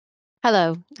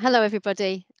Hello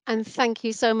everybody, and thank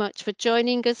you so much for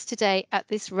joining us today at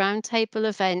this roundtable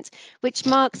event, which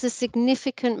marks a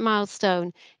significant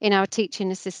milestone in our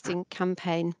teaching assistant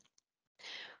campaign.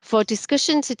 For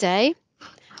discussion today,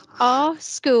 are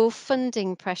school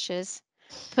funding pressures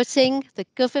putting the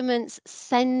government's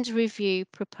SEND review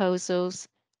proposals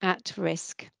at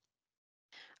risk?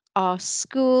 Are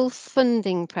school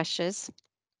funding pressures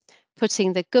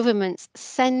putting the government's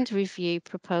SEND review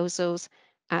proposals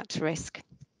at risk?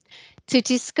 To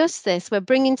discuss this, we're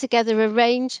bringing together a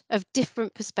range of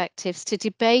different perspectives to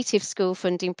debate if school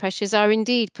funding pressures are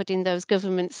indeed putting those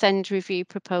government SEND review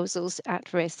proposals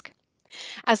at risk.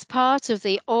 As part of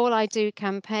the All I Do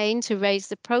campaign to raise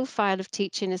the profile of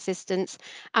teaching assistants,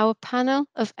 our panel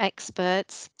of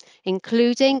experts,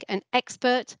 including an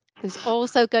expert who's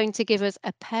also going to give us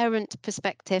a parent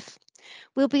perspective,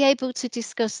 will be able to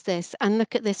discuss this and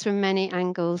look at this from many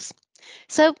angles.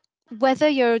 So whether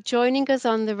you're joining us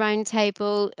on the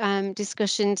roundtable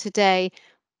discussion today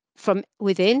from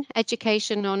within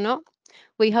education or not,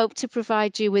 we hope to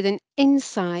provide you with an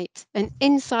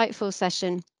insightful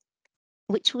session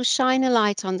which will shine a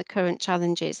light on the current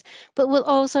challenges, but will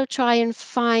also try and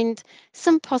find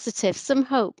some positives, some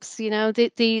hopes. You know,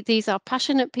 these are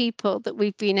passionate people that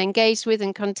we've been engaged with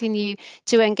and continue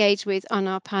to engage with on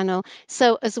our panel.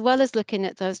 So as well as looking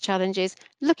at those challenges,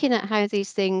 looking at how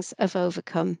these things have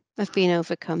been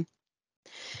overcome.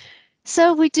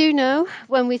 So we do know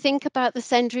when we think about the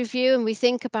SEND review and we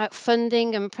think about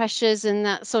funding and pressures and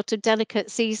that sort of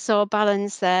delicate seesaw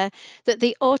balance there, that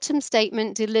the autumn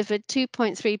statement delivered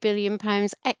 £2.3 billion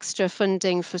extra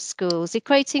funding for schools,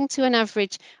 equating to an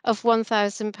average of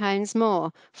 £1,000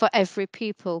 more for every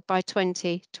pupil by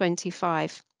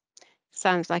 2025.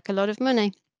 Sounds like a lot of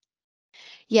money.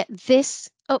 Yet this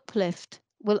uplift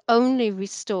will only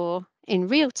restore, in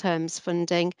real terms,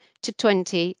 funding to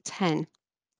 2010.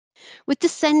 With the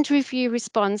SEND review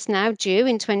response now due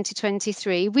in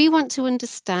 2023, we want to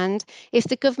understand if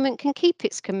the government can keep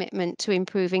its commitment to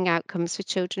improving outcomes for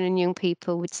children and young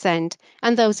people with SEND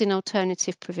and those in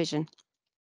alternative provision.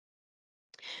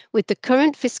 With the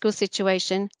current fiscal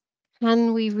situation,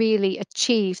 can we really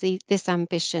achieve this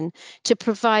ambition to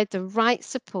provide the right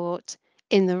support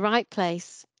in the right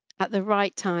place at the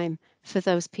right time for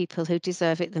those people who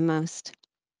deserve it the most?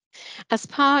 As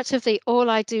part of the All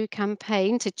I Do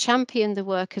campaign to champion the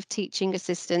work of teaching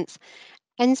assistants,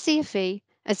 NCFE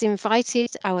has invited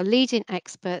our leading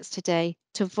experts today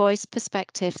to voice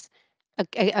perspectives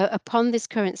upon this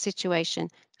current situation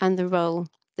and the role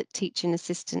that teaching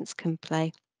assistants can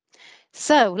play.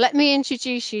 So let me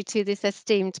introduce you to this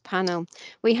esteemed panel.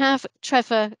 We have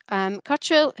Trevor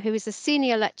Cottrell, who is a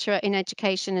senior lecturer in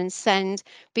education and SEND,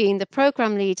 being the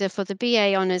programme leader for the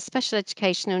BA Honours Special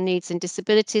Educational Needs and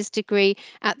Disabilities degree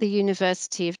at the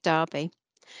University of Derby.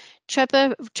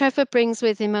 Trevor brings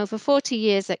with him over 40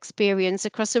 years' experience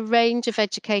across a range of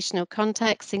educational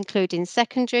contexts, including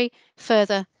secondary,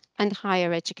 further and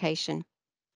higher education.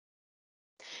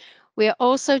 We are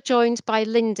also joined by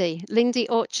Lindy. Lindy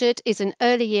Orchard is an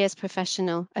early years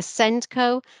professional, a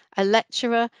SENDCO, a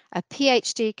lecturer, a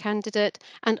PhD candidate,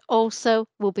 and also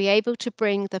will be able to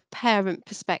bring the parent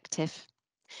perspective.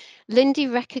 Lindy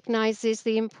recognises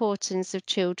the importance of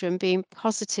children being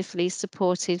positively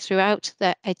supported throughout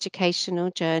their educational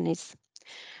journeys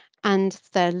and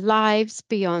their lives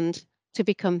beyond to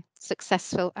become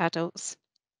successful adults.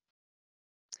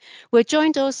 We're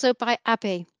joined also by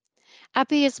Abby.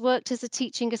 Abby has worked as a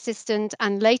teaching assistant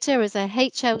and later as a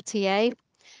HLTA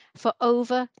for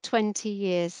over 20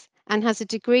 years and has a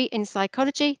degree in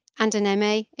psychology and an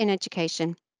MA in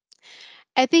education.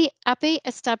 Abby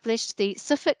established the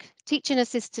Suffolk Teaching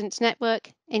Assistant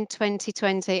Network in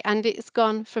 2020 and it's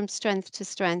gone from strength to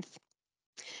strength.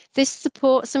 This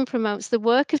supports and promotes the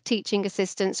work of teaching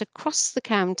assistants across the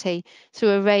county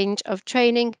through a range of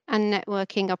training and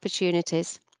networking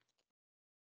opportunities.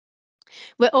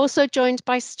 We're also joined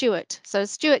by Stuart. So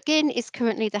Stuart Ginn is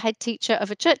currently the head teacher of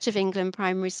a Church of England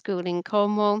primary school in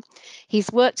Cornwall.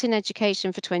 He's worked in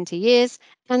education for 20 years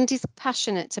and is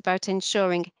passionate about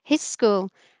ensuring his school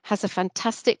has a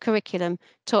fantastic curriculum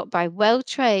taught by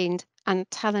well-trained and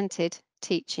talented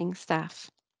teaching staff.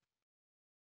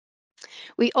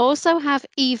 We also have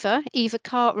Eva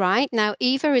Cartwright. Now,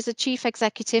 Eva is a chief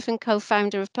executive and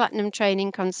co-founder of Platinum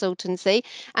Training Consultancy,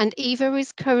 and Eva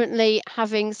is currently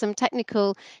having some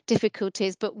technical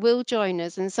difficulties, but will join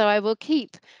us. And so I will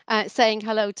keep saying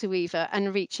hello to Eva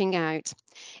and reaching out.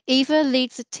 Eva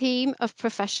leads a team of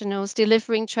professionals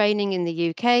delivering training in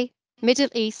the UK, Middle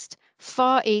East,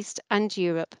 Far East, and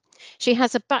Europe. She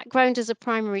has a background as a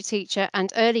primary teacher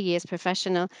and early years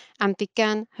professional and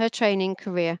began her training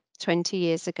career 20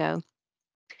 years ago.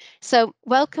 So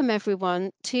welcome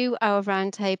everyone to our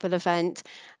roundtable event.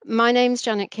 My name's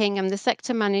Janet King. I'm the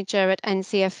Sector Manager at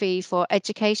NCFE for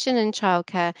Education and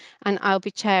Childcare, and I'll be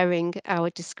chairing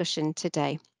our discussion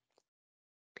today.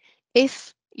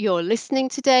 If you're listening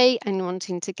today and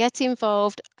wanting to get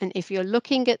involved, and if you're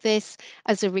looking at this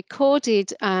as a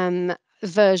recorded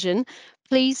version,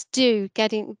 please do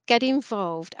get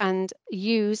involved and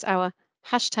use our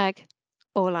hashtag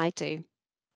 #AllIDo.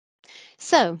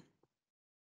 So,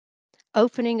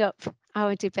 opening up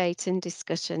our debate and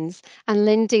discussions. And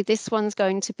Lindy, this one's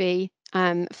going to be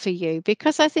for you,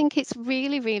 because I think it's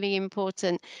really, really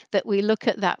important that we look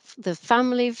at the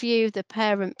family view, the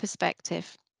parent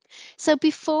perspective. So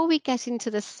before we get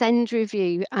into the SEND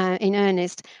review in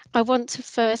earnest, I want to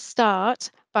first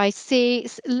start by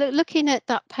looking at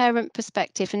that parent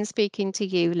perspective and speaking to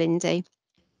you, Lindy.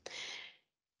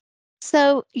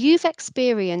 So you've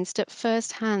experienced at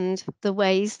first hand the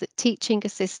ways that teaching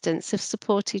assistants have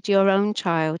supported your own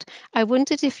child. I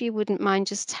wondered if you wouldn't mind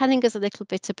just telling us a little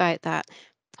bit about that,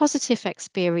 positive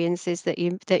experiences that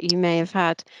you may have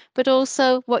had, but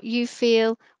also what you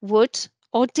feel would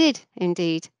or did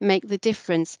indeed make the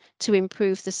difference to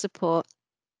improve the support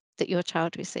that your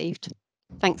child received.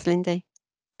 Thanks, Lindy.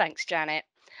 Thanks, Janet.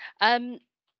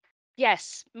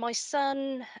 Yes, my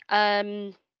son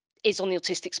is on the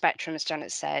autistic spectrum, as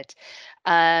Janet said.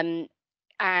 Um,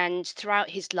 and throughout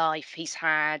his life, he's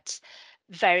had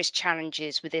various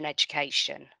challenges within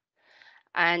education.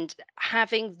 And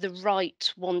having the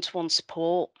right one to one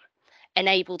support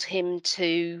enabled him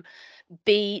to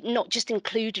be not just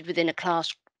included within a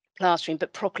classroom,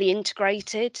 but properly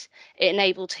integrated. It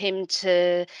enabled him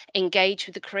to engage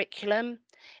with the curriculum,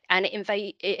 and it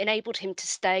enabled him to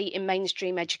stay in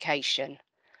mainstream education.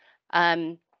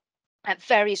 Um, at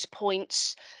various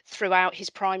points throughout his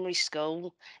primary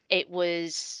school, it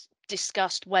was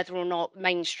discussed whether or not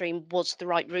mainstream was the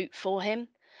right route for him.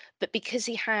 But because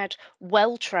he had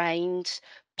well trained,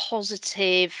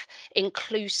 positive,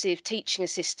 inclusive teaching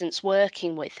assistants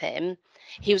working with him,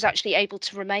 he was actually able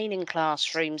to remain in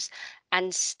classrooms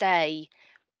and stay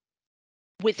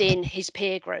within his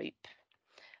peer group.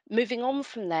 Moving on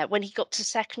from there, when he got to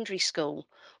secondary school,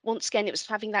 once again, it was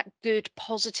having that good,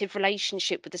 positive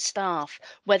relationship with the staff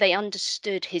where they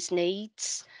understood his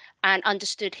needs and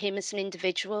understood him as an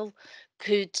individual.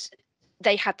 Could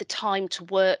They had the time to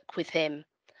work with him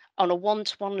on a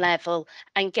one-to-one level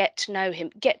and get to know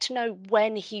him, get to know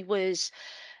when he was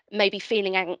maybe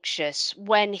feeling anxious,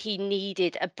 when he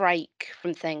needed a break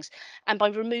from things. And by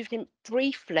removing him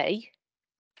briefly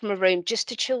from a room just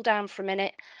to chill down for a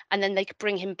minute, and then they could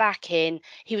bring him back in,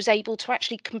 he was able to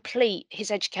actually complete his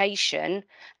education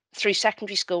through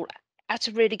secondary school at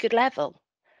a really good level.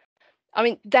 I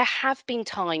mean, there have been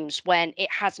times when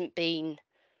it hasn't been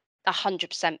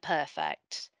 100%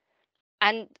 perfect.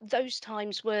 And those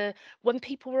times were when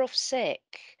people were off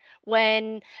sick,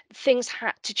 when things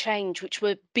had to change, which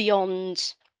were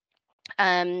beyond,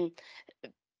 um,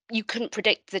 you couldn't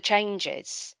predict the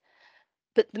changes.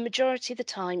 But the majority of the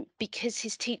time, because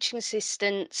his teaching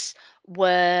assistants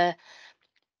were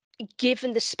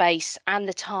given the space and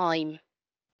the time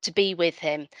to be with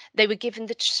him, they were given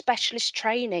the specialist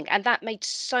training, and that made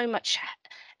so much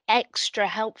extra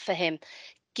help for him,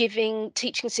 giving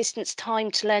teaching assistants time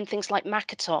to learn things like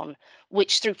Makaton,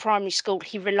 which through primary school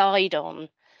he relied on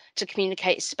to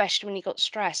communicate, especially when he got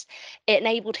stressed. It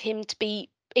enabled him to be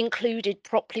included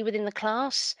properly within the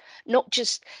class, not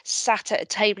just sat at a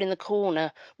table in the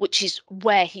corner, which is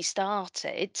where he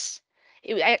started.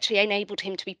 It actually enabled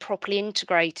him to be properly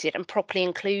integrated and properly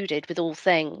included with all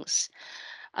things.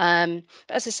 But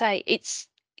as I say, it's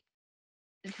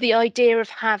the idea of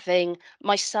having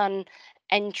my son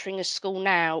entering a school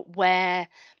now where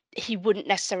he wouldn't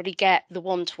necessarily get the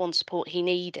one-to-one support he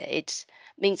needed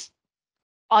means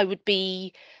I would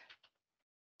be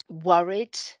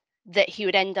worried that he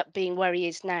would end up being where he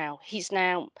is now. He's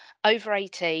now over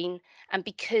 18, and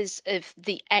because of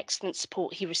the excellent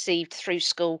support he received through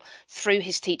school, through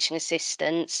his teaching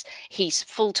assistants, he's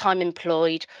full-time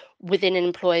employed within an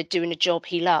employer doing a job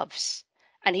he loves.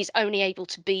 And he's only able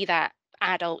to be that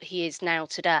adult he is now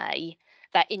today,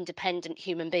 that independent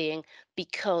human being,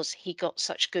 because he got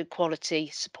such good quality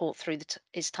support through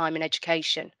his time in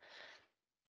education.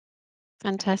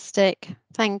 Fantastic.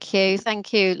 Thank you.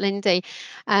 Thank you, Lindy.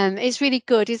 It's really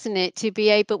good, isn't it, to be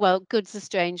able, well, good's a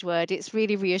strange word. It's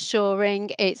really reassuring.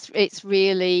 It's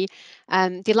really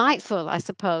delightful, I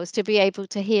suppose, to be able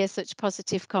to hear such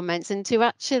positive comments, and to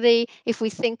actually, if we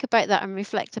think about that and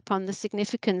reflect upon the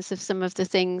significance of some of the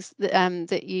things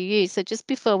that you use. So just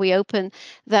before we open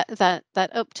that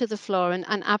up to the floor, and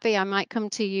Abby, I might come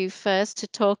to you first to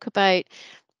talk about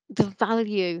the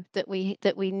value that we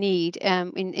need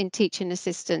in teaching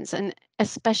assistants, and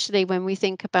especially when we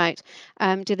think about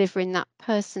delivering that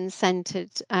person-centered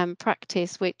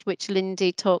practice, which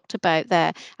Lindy talked about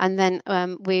there, and then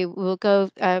we will go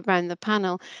around the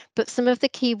panel. But some of the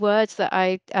key words that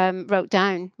I wrote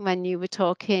down when you were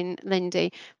talking,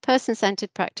 Lindy: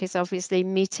 person-centered practice, obviously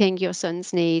meeting your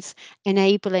son's needs.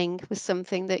 Enabling was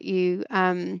something that you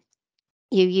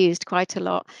used quite a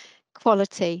lot.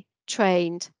 Quality,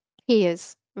 trained,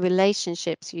 peers,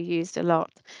 relationships you used a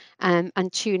lot, and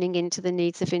tuning into the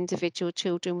needs of individual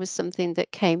children was something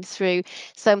that came through.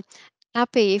 So,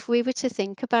 Abby, if we were to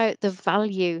think about the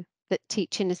value that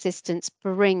teaching assistants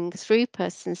bring through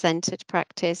person-centered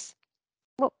practice,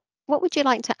 what what would you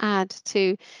like to add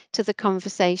to the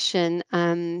conversation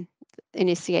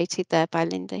initiated there by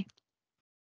Lindy?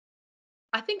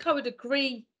 I think I would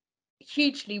agree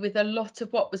hugely with a lot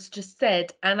of what was just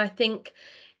said. And I think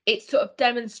it sort of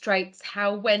demonstrates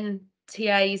how, when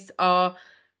TAs are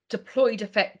deployed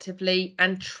effectively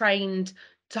and trained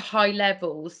to high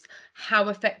levels, how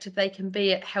effective they can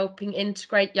be at helping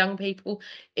integrate young people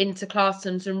into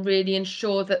classrooms and really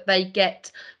ensure that they get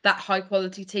that high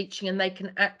quality teaching and they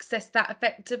can access that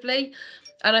effectively.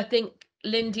 And I think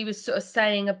Lindy was sort of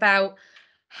saying about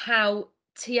how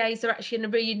TAs are actually in a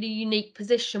really unique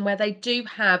position where they do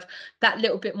have that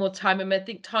little bit more time. And I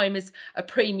think time is a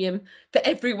premium for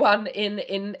everyone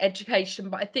in education.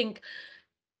 But I think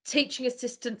teaching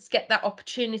assistants get that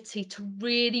opportunity to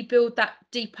really build that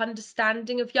deep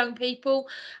understanding of young people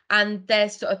and their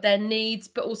sort of their needs,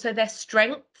 but also their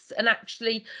strengths, and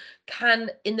actually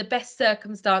can, in the best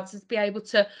circumstances, be able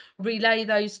to relay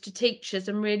those to teachers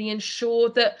and really ensure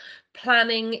that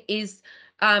planning is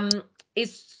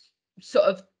sort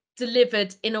of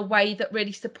delivered in a way that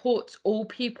really supports all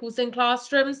pupils in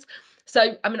classrooms.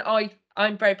 So I mean,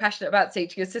 I'm very passionate about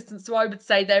teaching assistants, so I would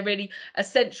say they're really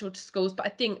essential to schools. But I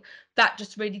think that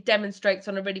just really demonstrates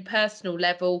on a really personal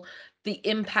level the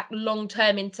impact long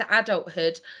term into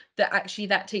adulthood that actually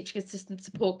that teaching assistant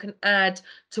support can add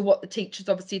to what the teachers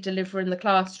obviously deliver in the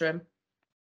classroom.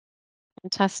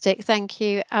 Fantastic. Thank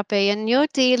you, Abby. And you're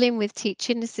dealing with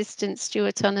teaching assistants,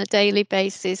 Stuart, on a daily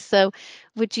basis. So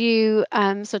would you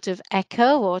sort of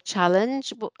echo or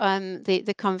challenge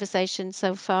the conversation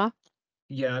so far?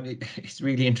 Yeah, I mean, it's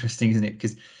really interesting, isn't it?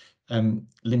 Because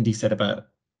Lindy said about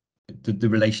the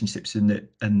relationships and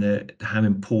the how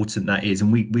important that is,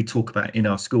 and we talk about in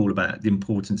our school about the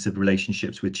importance of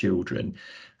relationships with children,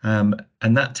 and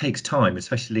that takes time,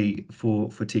 especially for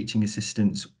teaching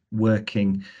assistants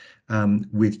working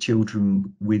with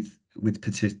children with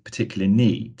particular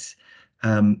needs.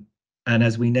 And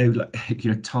as we know,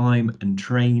 like time and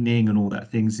training and all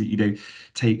that things that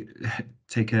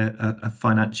take a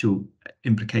financial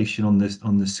implication on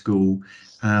the school.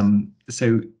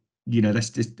 So that's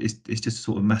just it's just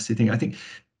sort of massive thing. I think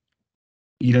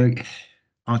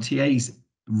our TAs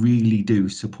really do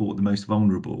support the most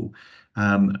vulnerable,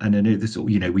 and I know the sort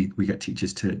of we get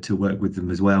teachers to work with them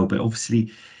as well, but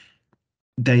obviously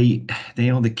they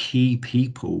are the key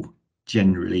people.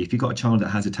 Generally, if you've got a child that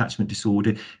has attachment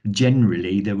disorder,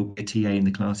 generally there will be a TA in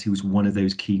the class who's one of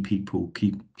those key people,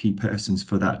 key persons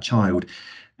for that child.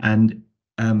 And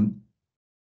to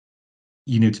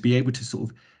be able to sort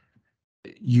of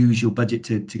use your budget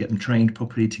to get them trained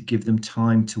properly, to give them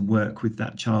time to work with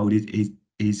that child is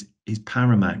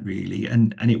paramount, really.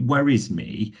 And it worries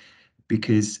me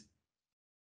because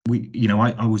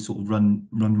I always sort of run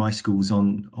my schools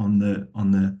on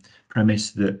the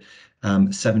premise that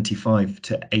 75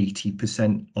 to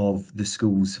 80% of the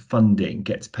school's funding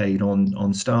gets paid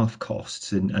on staff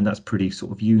costs, and that's pretty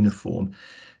sort of uniform.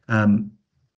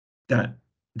 That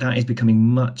is becoming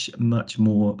much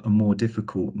more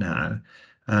difficult now,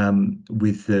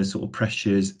 with the sort of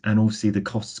pressures and obviously the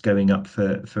costs going up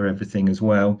for everything as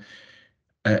well.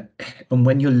 And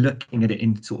when you're looking at it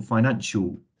in sort of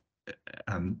financial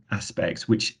aspects,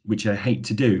 which I hate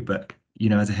to do, but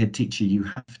as a head teacher you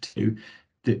have to.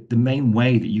 The main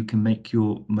way that you can make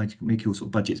your sort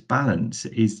of budgets balance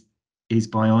is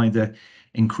by either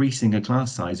increasing a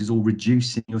class sizes or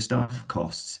reducing your staff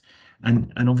costs,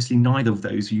 and obviously neither of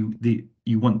those you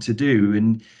want to do,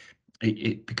 and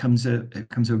it becomes a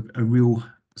real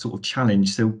sort of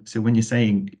challenge. So when you're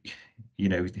saying,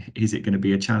 is it going to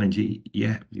be a challenge?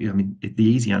 Yeah, I mean, the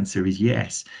easy answer is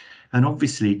yes. And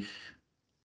obviously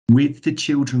with the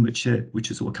children which are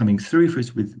sort of coming through for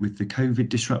us with the COVID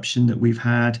disruption that we've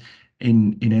had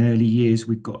in early years,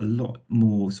 we've got a lot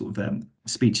more sort of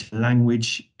speech and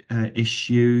language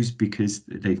issues because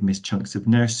they've missed chunks of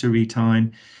nursery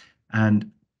time, and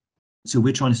so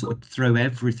we're trying to sort of throw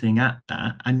everything at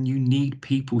that, and you need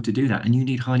people to do that, and you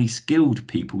need highly skilled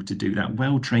people to do that,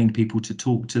 well-trained people to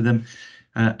talk to them,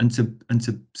 and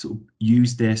to sort of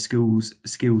use their skills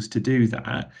to do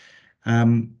that.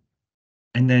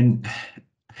 And then,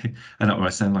 I don't know, I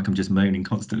sound like I'm just moaning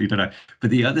constantly, don't I? But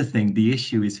the other thing, the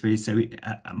issue is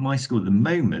at my school at the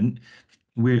moment,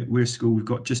 we're a school, we've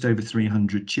got just over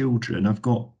 300 children.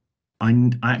 I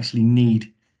actually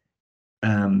need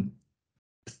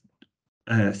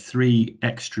 3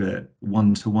 extra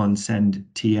one-to-one send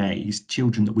TAs,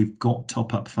 children that we've got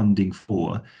top-up funding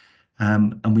for.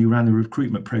 And we ran the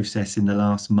recruitment process in the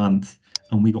last month,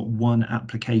 and we got 1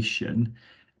 application.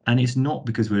 And it's not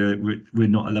because we're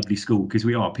not a lovely school, because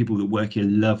we are. People that work here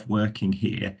love working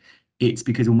here. It's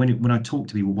because when I talk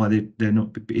to people why they're not,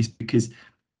 it's because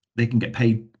they can get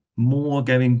paid more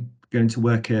going to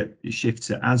work at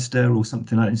shifts at Asda or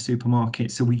something like that in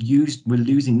supermarkets. So we're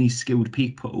losing these skilled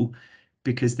people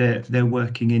because they're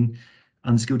working in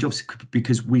unskilled jobs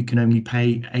because we can only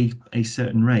pay a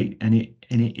certain rate, and it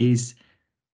is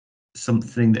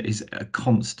something that is a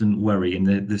constant worry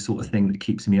and the sort of thing that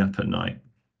keeps me up at night.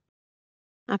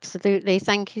 Absolutely.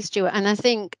 Thank you, Stuart. And I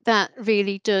think that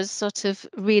really does sort of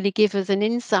really give us an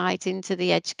insight into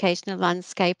the educational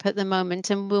landscape at the moment.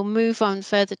 And we'll move on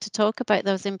further to talk about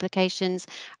those implications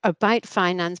about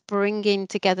finance, bringing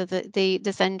together the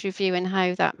SEND review and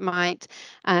how that might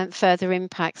further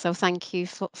impact. So thank you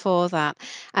for that.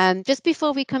 Just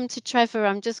before we come to Trevor,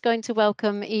 I'm just going to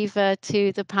welcome Eva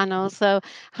to the panel. So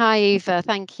hi, Eva.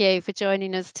 Thank you for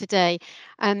joining us today.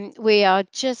 We are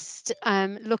just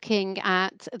looking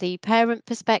at the parent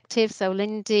perspective. So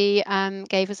Lindy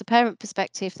gave us a parent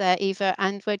perspective there, Eva,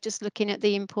 and we're just looking at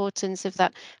the importance of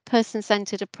that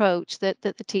person-centered approach that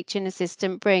the teaching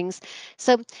assistant brings.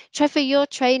 So Trevor, you're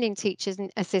training teachers and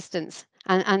assistants,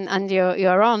 and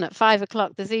you're on at 5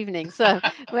 o'clock this evening. So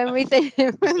when we think,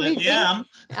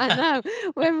 I know,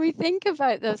 when we think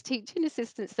about those teaching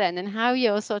assistants then and how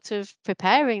you're sort of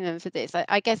preparing them for this,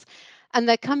 I guess. And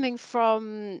they're coming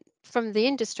from the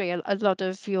industry, a lot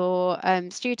of your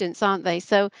students, aren't they?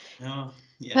 So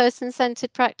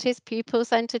person-centered practice,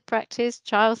 pupil-centered practice,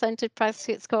 child-centered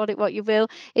practice, call it what you will.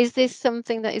 Is this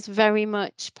something that is very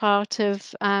much part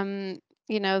of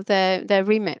their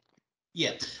remit?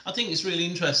 Yeah, I think it's really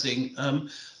interesting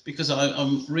because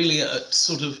I'm really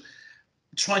sort of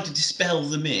trying to dispel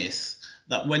the myth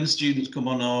that when students come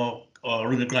on our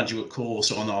undergraduate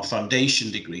course or on our foundation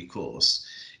degree course,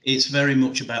 it's very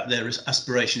much about their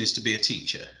aspiration is to be a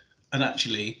teacher. And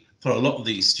actually, for a lot of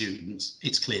these students,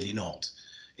 it's clearly not.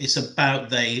 It's about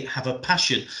they have a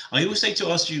passion. I always say to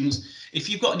our students,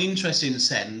 if you've got an interest in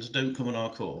SEND, don't come on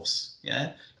our course.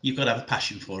 Yeah, you've got to have a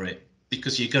passion for it,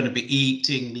 because you're going to be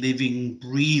eating, living,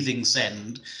 breathing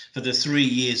SEND for the 3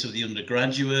 years of the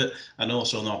undergraduate and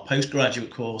also on our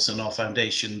postgraduate course and our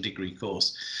foundation degree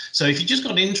course. So if you just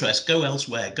got interest, go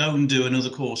elsewhere, go and do another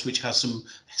course which has some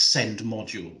SEND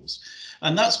modules.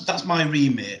 And that's my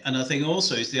remit. And I think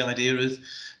also it's the idea of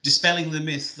dispelling the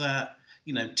myth that,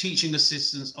 teaching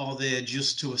assistants are there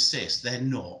just to assist. They're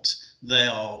not. They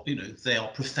are, they are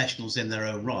professionals in their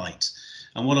own right.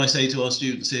 And what I say to our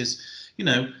students is,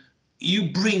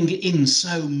 you bring in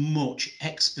so much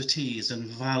expertise and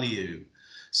value.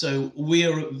 So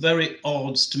we're very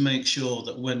odds to make sure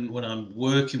that when I'm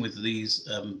working with these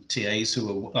TAs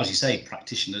who are, as you say,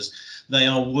 practitioners, they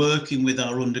are working with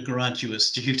our undergraduate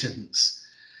students.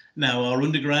 Now, our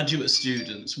undergraduate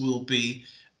students will be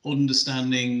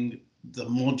understanding the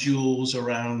modules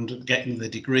around getting the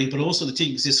degree, but also the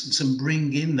teaching assistants and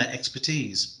bring in their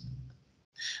expertise.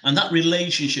 And that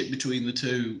relationship between the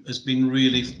two has been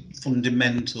really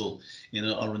fundamental in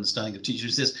our understanding of teacher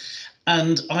assistants.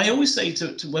 And I always say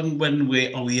to when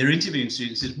we are interviewing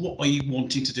students is, what are you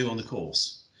wanting to do on the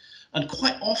course? And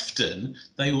quite often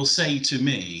they will say to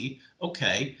me,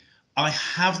 okay, I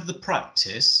have the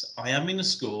practice, I am in a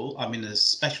school, I'm in a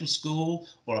special school,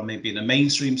 or I may be in a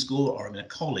mainstream school, or I'm in a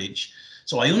college.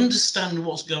 So I understand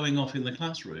what's going on in the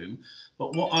classroom.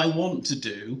 But what I want to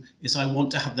do is I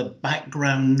want to have the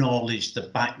background knowledge, the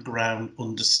background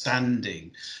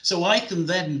understanding. So I can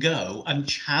then go and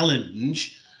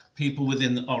challenge people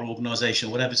within our organisation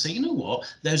or whatever, say, you know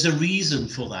what, there's a reason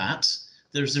for that.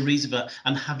 There's a reason for that.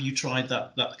 And have you tried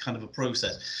that kind of a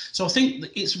process? So I think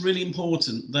that it's really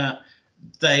important that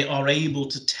they are able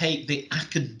to take the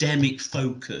academic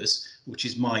focus, which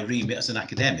is my remit as an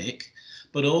academic,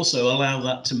 but also allow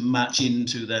that to match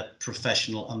into their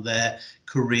professional and their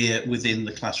career within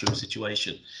the classroom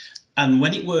situation. And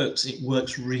when it works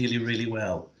really, really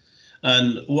well.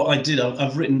 And what I did,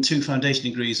 I've written 2 foundation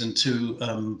degrees and 2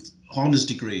 honours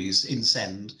degrees in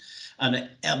SEND. And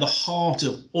at the heart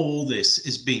of all this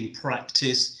is being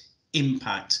practice,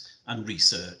 impact and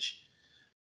research.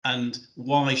 And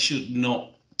why should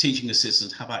not teaching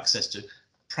assistants have access to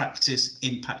practice,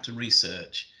 impact and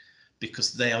research?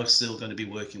 Because they are still going to be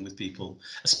working with people,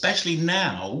 especially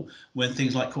now when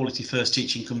things like quality first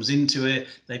teaching comes into it.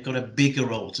 They've got a bigger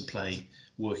role to play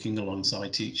working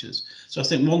alongside teachers. So I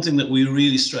think one thing that we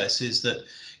really stress is that,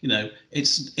 you know,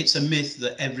 it's a myth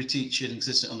that every teacher and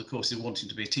assistant on the course is wanting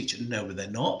to be a teacher. No, they're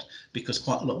not, because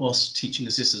quite a lot of us teaching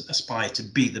assistants aspire to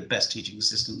be the best teaching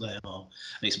assistant they are.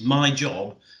 And it's my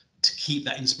job to keep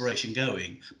that inspiration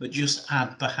going, but just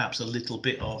add perhaps a little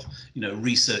bit of, you know,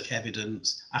 research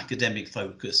evidence, academic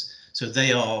focus, so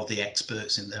they are the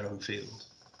experts in their own field.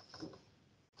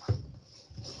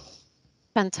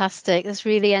 Fantastic. That's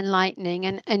really enlightening,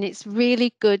 and it's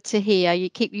really good to hear. You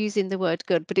keep using the word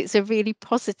good, but it's a really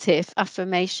positive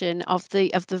affirmation of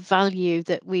the value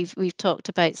that we've talked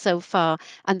about so far,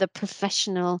 and the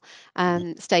professional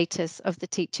status of the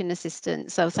teaching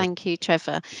assistant. So thank you,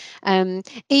 Trevor.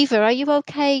 Eva, are you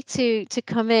okay to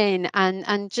come in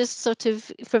and just sort of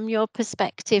from your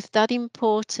perspective, that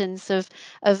importance of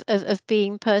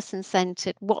being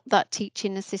person-centered, what that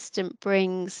teaching assistant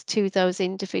brings to those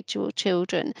individual children,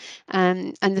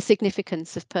 and the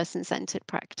significance of person-centered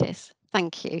practice?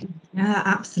 Thank you. Yeah,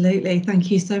 absolutely. Thank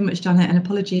you so much, Janet, and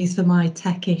apologies for my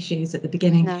tech issues at the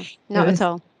beginning. No, not at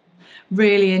all.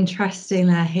 Really interesting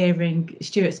hearing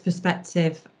Stuart's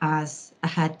perspective as a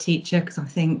head teacher, because I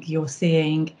think you're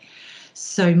seeing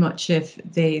so much of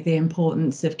the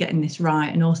importance of getting this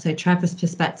right, and also Trevor's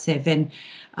perspective. And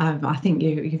I think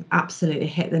you've absolutely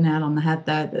hit the nail on the head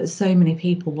there, that so many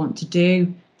people want to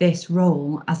do this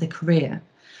role as a career.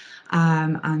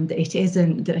 And it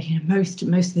isn't that, you know, most of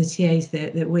the TAs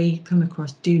that we come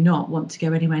across do not want to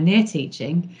go anywhere near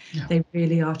teaching. No. They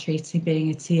really are treating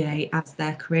being a TA as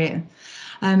their career.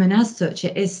 And as such,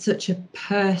 it is such a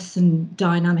person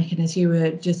dynamic. And as you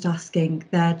were just asking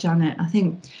there, Janet, I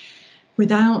think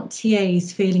without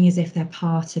TAs feeling as if they're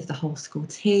part of the whole school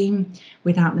team,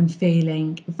 without them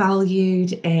feeling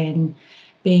valued in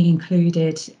being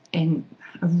included in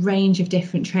a range of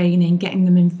different training, getting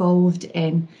them involved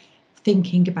in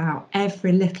thinking about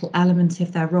every little element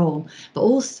of their role, but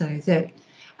also that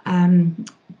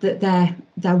that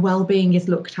their well-being is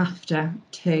looked after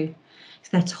too.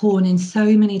 They're torn in so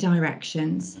many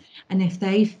directions, and if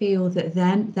they feel that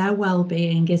then their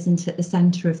well-being isn't at the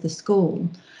centre of the school,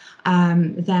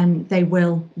 then they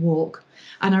will walk.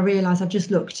 And I realise I've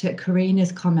just looked at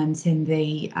Karina's comments in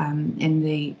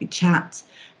the chat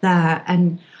there,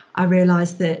 and I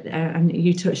realised that, and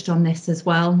you touched on this as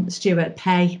well, Stuart,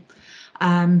 pay.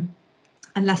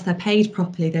 Unless they're paid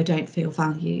properly, they don't feel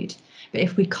valued. But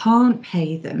if we can't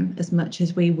pay them as much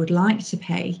as we would like to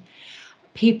pay,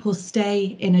 people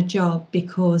stay in a job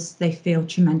because they feel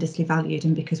tremendously valued,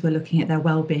 and because we're looking at their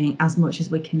well-being as much as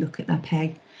we can look at their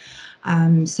pay.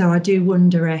 So I do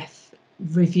wonder if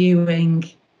reviewing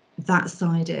that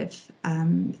side of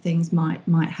things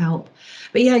might help.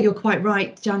 But yeah, you're quite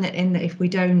right, Janet, in that if we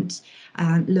don't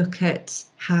look at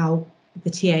how the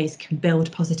TAs can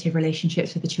build positive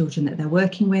relationships with the children that they're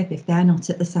working with, if they're not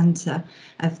at the centre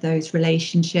of those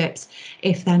relationships,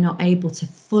 if they're not able to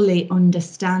fully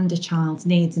understand a child's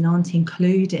needs and aren't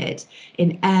included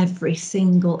in every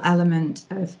single element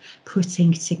of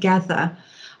putting together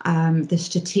the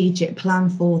strategic plan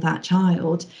for that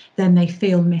child, then they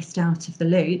feel missed out of the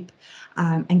loop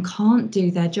and can't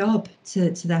do their job to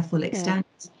their full extent.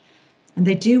 Yeah. And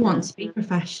they do want to be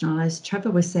professional, as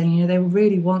Trevor was saying. You know, they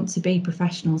really want to be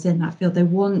professionals in that field. They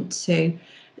want to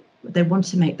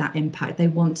make that impact. They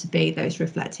want to be those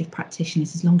reflective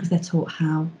practitioners, as long as they're taught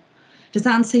how. Does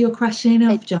that answer your question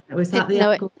enough, Janet? Was that the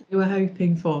angle you were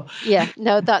hoping for? Yeah,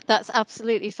 no, that's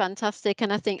absolutely fantastic,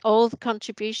 and I think all the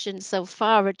contributions so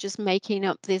far are just making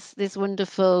up this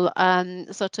wonderful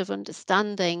sort of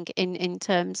understanding in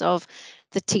terms of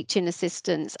the teaching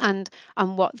assistants and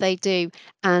what they do,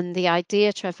 and the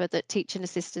idea, Trevor, that teaching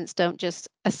assistants don't just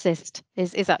assist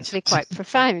is actually quite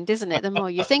profound, isn't it? The more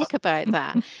you think about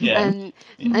that. Yeah.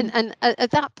 And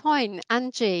at that point,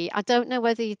 Angie, I don't know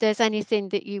whether there's anything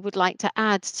that you would like to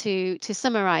add to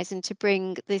summarise and to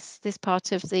bring this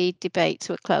part of the debate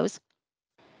to a close.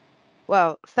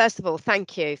 Well, first of all,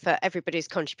 thank you for everybody's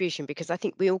contribution, because I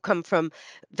think we all come from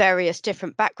various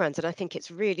different backgrounds, and I think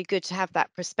it's really good to have that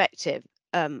perspective.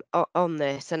 on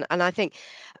this, and I think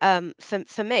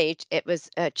for me it was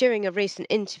during a recent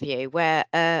interview where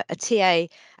a TA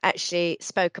actually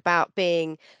spoke about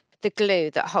being the glue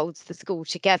that holds the school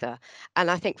together. And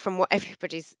I think from what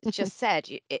everybody's just said,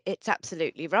 it's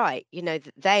absolutely right. You know,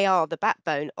 they are the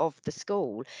backbone of the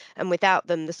school, and without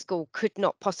them, the school could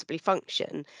not possibly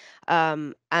function.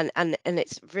 And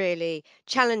it's really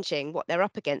challenging what they're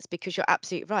up against, because you're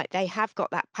absolutely right. They have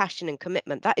got that passion and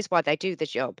commitment. That is why they do the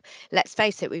job. Let's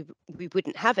face it, we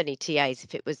wouldn't have any TAs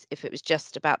if it was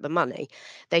just about the money.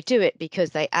 They do it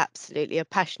because they absolutely are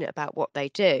passionate about what they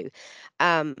do.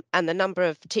 And the number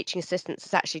of teaching assistants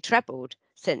has actually trebled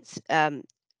since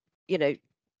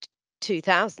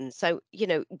 2000. So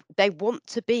they want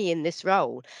to be in this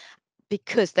role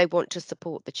because they want to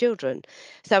support the children.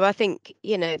 So I think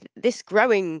this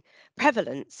growing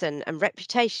prevalence and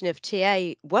reputation of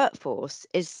TA workforce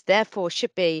is therefore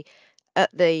should be at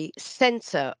the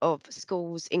centre of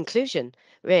schools' inclusion,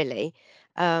 really,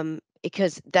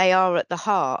 because they are at the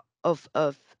heart of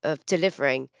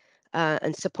delivering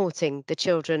and supporting the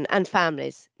children and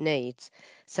families' needs.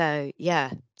 So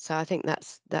so I think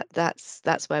that's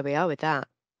where we are with that.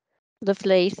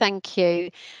 Lovely, thank you.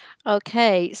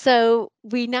 Okay, so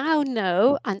we now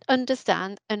know and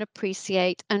understand and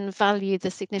appreciate and value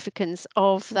the significance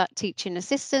of that teaching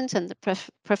assistant and the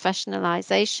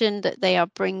professionalisation that they are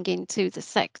bringing to the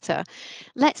sector.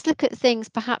 Let's look at things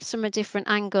perhaps from a different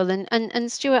angle.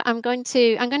 And Stuart, I'm going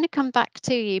to come back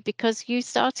to you, because you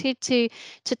started to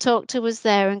talk to us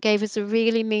there and gave us a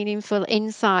really meaningful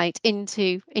insight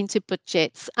into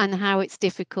budgets and how it's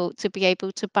difficult to be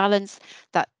able to balance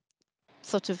that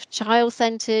sort of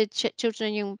child-centered, children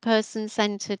and young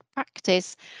person-centered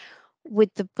practice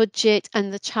with the budget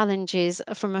and the challenges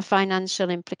from a financial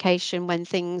implication when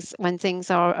things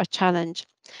are a challenge.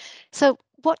 So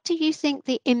what do you think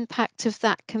the impact of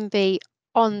that can be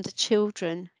on the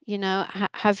children?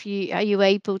 Are you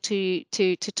able to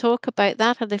talk about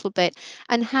that a little bit,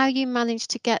 and how you manage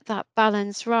to get that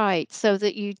balance right, so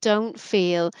that you don't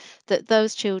feel that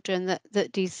those children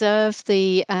that deserve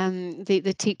the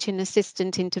teaching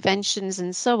assistant interventions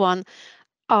and so on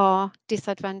are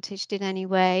disadvantaged in any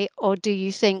way? Or do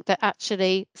you think that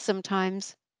actually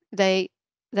sometimes they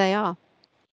are?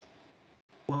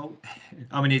 Well,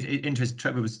 I mean, it's interesting.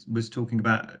 Trevor was talking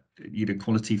about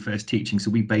quality first teaching,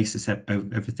 so we base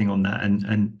everything on that,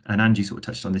 and Angie sort of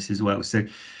touched on this as well. So,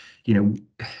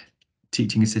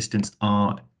 teaching assistants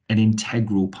are an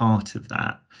integral part of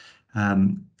that.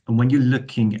 And when you're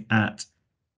looking at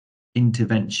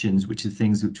interventions, which are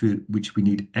things which we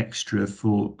need extra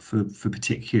for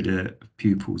particular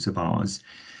pupils of ours,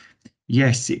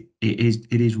 yes, it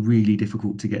is really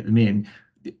difficult to get them in.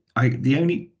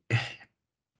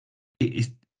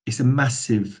 It's a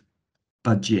massive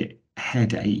budget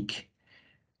headache.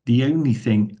 The only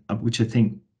thing which I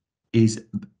think is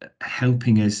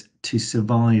helping us to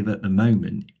survive at the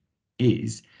moment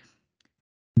is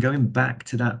going back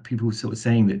to that, people sort of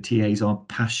saying that TAs are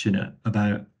passionate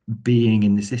about being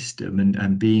in the system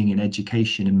and being in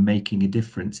education and making a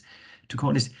difference. To be quite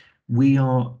honest, we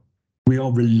are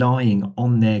relying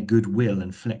on their goodwill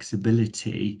and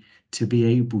flexibility to be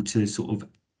able to sort of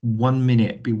 1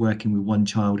 minute be working with one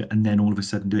child and then all of a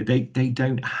sudden do it. They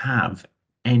don't have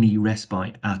any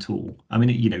respite at all. I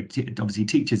mean, obviously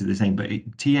teachers are the same, but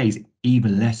TAs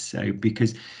even less so,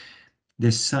 because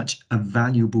there's such a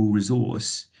valuable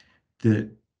resource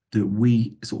that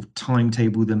we sort of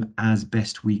timetable them as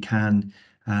best we can,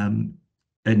 and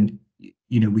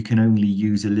we can only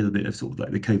use a little bit of sort of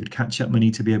like the COVID catch-up money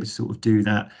to be able to sort of do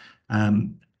that,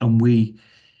 and we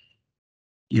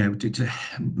to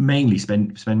mainly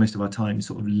spend most of our time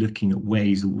sort of looking at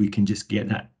ways that we can just get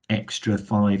that extra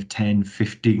 5, 10,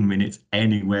 15 minutes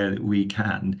anywhere that we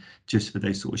can, just for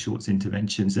those sort of short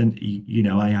interventions. And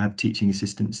I have teaching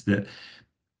assistants that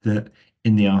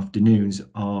in the afternoons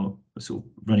are sort of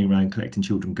running around collecting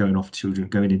children, going off children,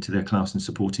 going into their class and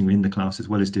supporting in the class, as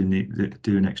well as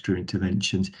doing extra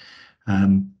interventions.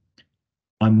 I'm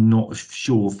not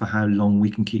sure for how long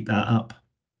we can keep that up,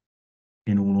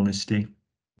 in all honesty.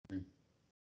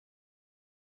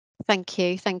 Thank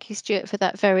you, Stuart, for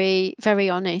that very, very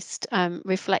honest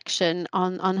reflection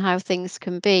on how things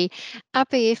can be.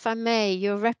 Abby, if I may,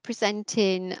 you're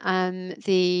representing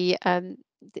the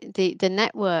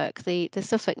network, the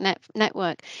Suffolk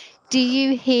network. Do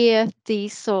you hear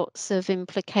these sorts of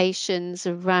implications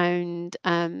around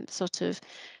sort of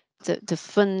the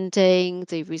funding,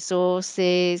 the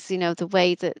resources, the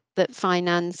way that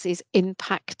finance is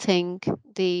impacting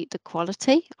the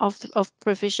quality of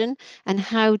provision? And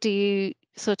how do you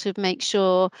sort of make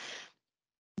sure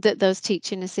that those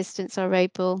teaching assistants are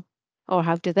able or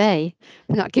how do they,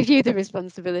 not give you the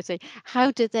responsibility,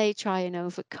 how do they try and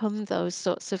overcome those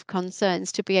sorts of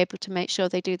concerns to be able to make sure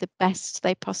they do the best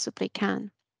they possibly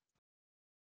can?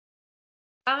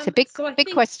 It's a big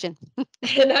question.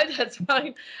 No, that's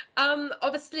fine.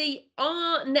 Obviously,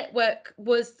 our network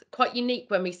was quite unique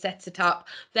when we set it up.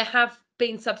 There have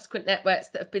been subsequent networks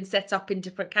that have been set up in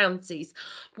different counties.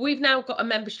 We've now got a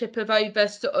membership of over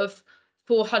sort of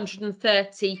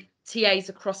 430 TAs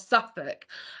across Suffolk.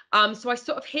 So I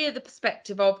sort of hear the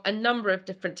perspective of a number of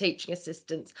different teaching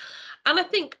assistants, and I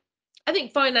think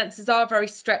finances are very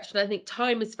stretched, and I think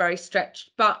time is very stretched,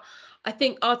 but I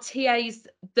think our TAs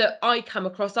that I come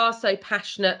across are so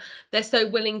passionate. They're so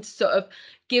willing to sort of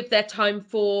give their time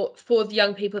for the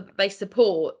young people that they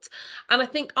support, and I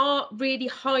think are really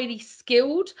highly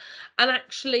skilled and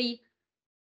actually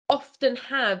often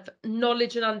have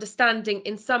knowledge and understanding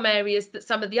in some areas that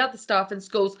some of the other staff in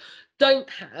schools don't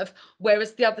have,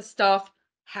 whereas the other staff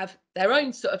have their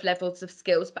own sort of levels of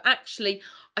skills. But actually,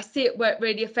 I see it work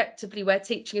really effectively where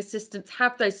teaching assistants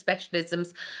have those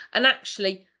specialisms and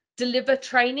actually deliver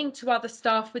training to other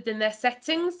staff within their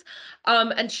settings,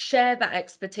 and share that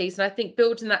expertise. And I think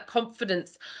building that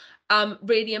confidence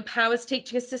really empowers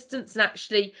teaching assistants and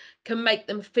actually can make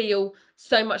them feel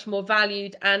so much more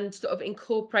valued and sort of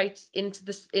incorporate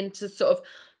into sort of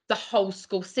the whole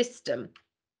school system.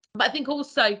 But I think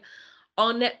also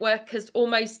our network has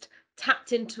almost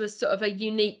tapped into a sort of a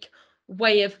unique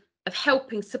way of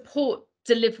helping support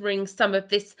delivering some of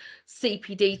this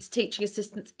CPD to teaching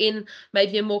assistants in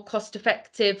maybe a more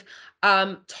cost-effective,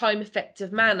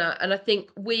 time-effective manner. And I think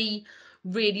we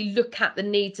really look at the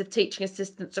needs of teaching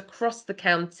assistants across the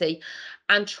county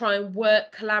and try and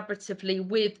work collaboratively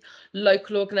with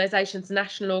local organisations,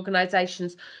 national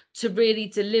organisations, to really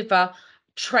deliver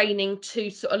training to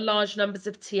sort of large numbers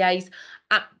of TAs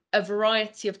at a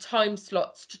variety of time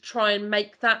slots to try and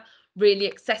make that really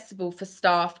accessible for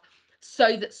staff,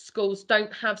 so that schools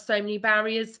don't have so many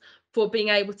barriers for being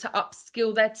able to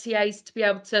upskill their TAs to be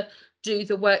able to do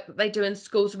the work that they do in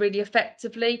schools really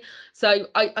effectively. So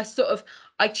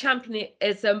I champion it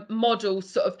as a model,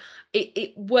 sort of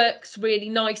it works really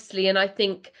nicely, and I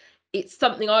think it's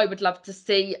something I would love to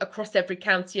see across every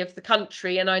county of the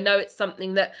country, and I know it's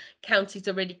something that counties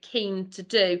are really keen to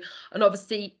do. And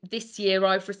obviously this year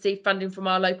I've received funding from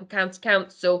our local county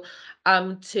council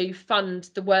to fund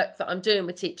the work that I'm doing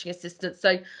with teaching assistants.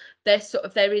 So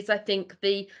there is, I think,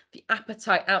 the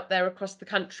appetite out there across the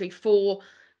country for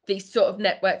these sort of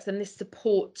networks and this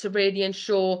support to really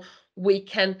ensure we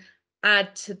can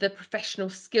add to the professional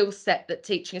skill set that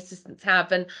teaching assistants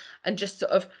have, and just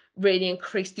sort of really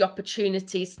increase the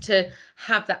opportunities to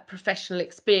have that professional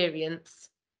experience.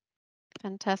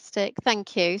 Fantastic.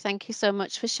 Thank you so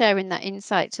much for sharing that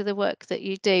insight to the work that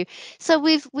you do. So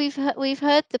we've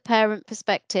heard the parent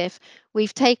perspective,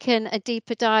 we've taken a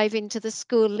deeper dive into the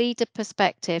school leader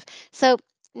perspective. So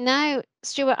now,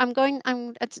 Stuart,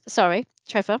 I'm sorry,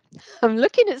 Trevor, I'm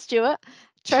looking at Stuart.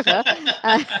 Trevor.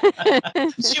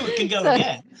 Stuart can go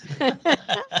again.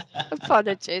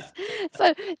 Apologies.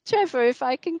 So, Trevor, if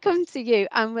I can come to you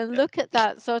and we'll look at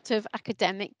that sort of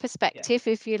academic perspective,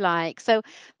 if you like. So,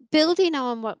 building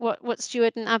on what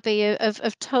Stuart and Abby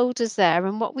have told us there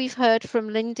and what we've heard from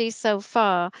Lindy so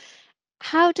far,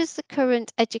 how does the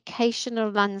current educational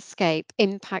landscape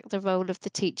impact the role of the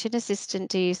teaching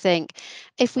assistant, do you think?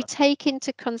 If we take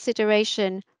into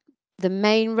consideration the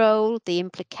main role, the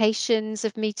implications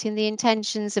of meeting the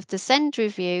intentions of the SEND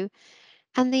review,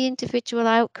 and the individual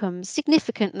outcomes,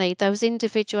 significantly those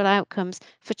individual outcomes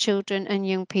for children and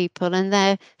young people and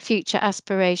their future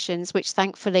aspirations, which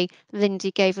thankfully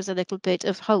Lindy gave us a little bit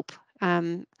of hope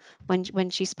when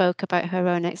she spoke about her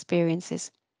own experiences.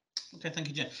 Okay, thank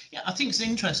you, Jen. Yeah, I think it's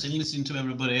interesting listening to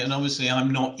everybody, and obviously I'm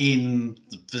not in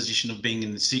the position of being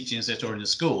in the teaching sector or in the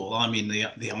school. I'm in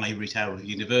the ivory tower of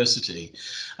university,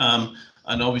 and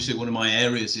obviously one of my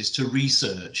areas is to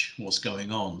research what's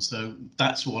going on. So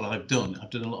that's what I've done. I've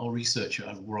done a lot of research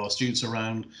with our students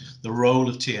around the role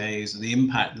of TAs and the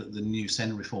impact that the new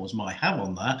SEND reforms might have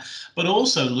on that, but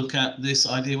also look at this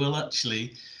idea, well,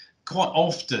 actually, quite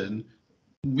often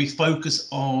we focus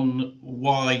on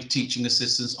why teaching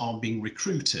assistants aren't being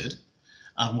recruited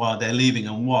and why they're leaving,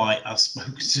 and why I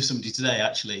spoke to somebody today,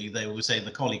 actually, they were saying the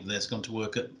colleague there's gone to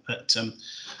work at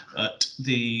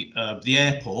the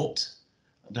airport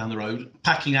down the road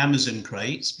packing Amazon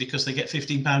crates because they get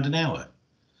 £15 an hour.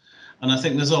 And I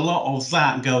think there's a lot of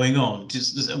that going on.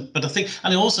 But I think,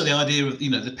 and also the idea of,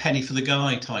 the penny for the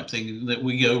guy type thing, that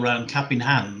we go around cap in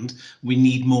hand, we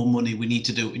need more money, we need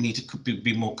to do it, we need to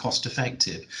be more cost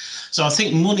effective. So I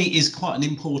think money is quite an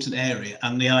important area,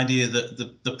 and the idea that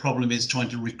the problem is trying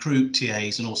to recruit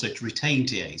TAs and also to retain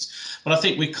TAs. But I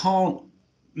think we can't,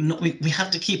 we have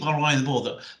to keep our eye on the ball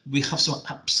that we have some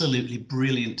absolutely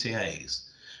brilliant TAs,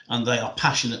 and they are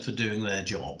passionate for doing their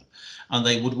job, and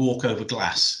they would walk over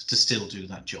glass to still do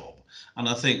that job. And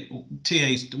I think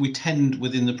TAs, we tend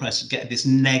within the press to get this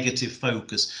negative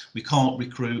focus. We can't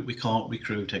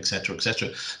recruit, etc., etc.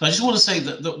 I just want to say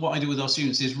that what I do with our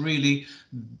students is really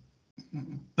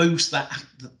boost that,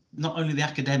 not only the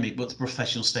academic but the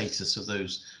professional status of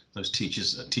those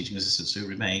teachers, teaching assistants who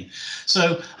remain.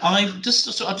 So I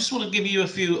just want to give you a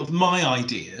few of my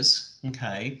ideas,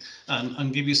 okay,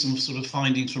 and give you some sort of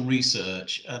findings from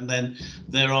research. And then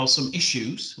there are some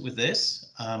issues with this,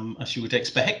 as you would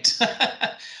expect.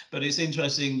 But it's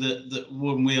interesting that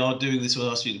when we are doing this with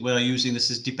our students, we are using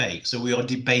this as debate. So we are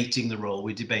debating the role,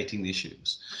 we're debating the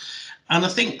issues. And I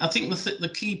think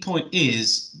the key point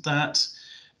is that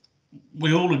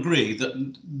we all agree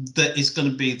that it's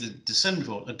going to be the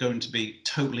central are going to be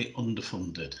totally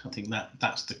underfunded. I think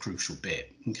that's the crucial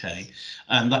bit, okay?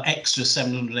 And that extra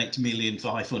 780 million for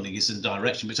high funding is in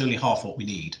direction, but it's only half what we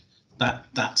need.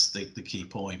 That's the key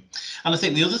point. And I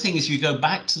think the other thing is, if you go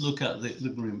back to look at the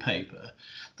Green Paper,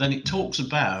 then it talks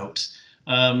about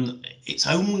it's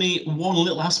only one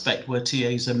little aspect where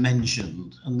TAs are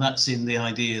mentioned, and that's in the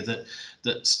idea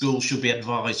that schools should be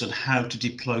advised on how to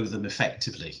deploy them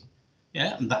effectively.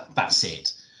 Yeah, and that's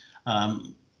it.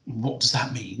 What does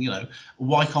that mean?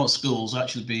 Why can't schools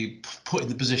actually be put in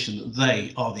the position that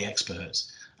they are the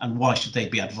experts, and why should they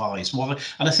be advised? Why?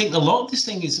 And I think a lot of this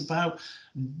thing is about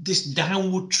this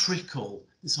downward trickle,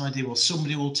 this idea, well,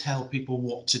 somebody will tell people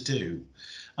what to do.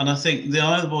 And I think the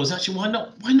eye of the ball is actually, why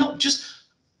not just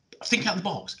think out the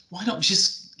box? Why not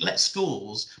just let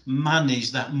schools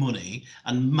manage that money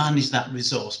and manage that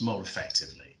resource more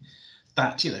effectively?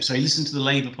 That, so you listen to the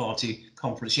Labour Party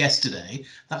conference yesterday,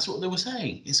 that's what they were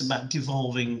saying. It's about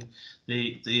devolving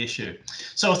the issue.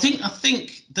 So I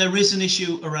think there is an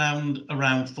issue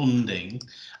around funding,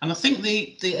 and I think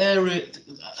the area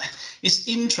is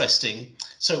interesting.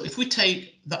 So if we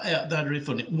take that area of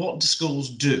funding, what do schools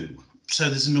do? So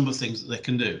there's a number of things that they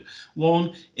can do.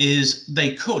 One is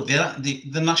they could,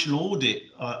 the National Audit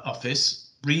Office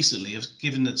recently have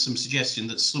given it some suggestion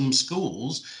that some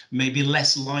schools may be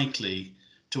less likely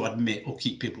to admit or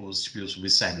keep people with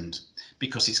SEND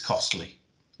because it's costly.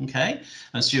 Okay,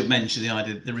 and Stuart mentioned the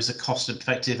idea that there is a cost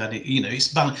effective, and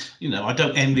it's I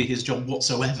don't envy his job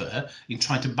whatsoever in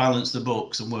trying to balance the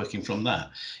books and working from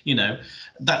that.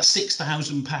 That's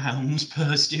 £6,000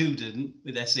 per student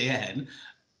with SEN.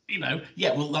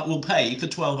 Yeah, well, that will pay for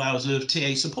 12 hours of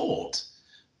TA support.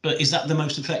 But is that the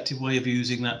most effective way of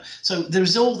using that? So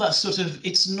there's all that sort of,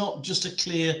 it's not just a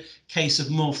clear case of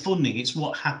more funding, it's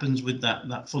what happens with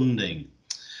that funding.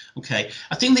 Okay,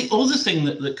 I think the other thing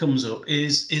that comes up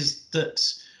is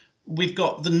that we've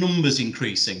got the numbers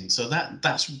increasing. So that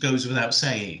goes without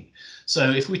saying. So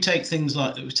if we take things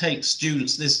like, we take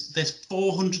students, there's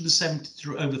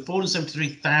over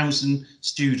 473,000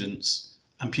 students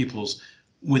and pupils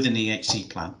with an EHC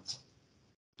plan.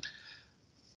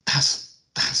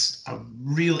 That's a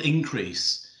real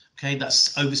increase. Okay,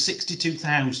 that's over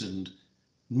 62,000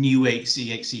 new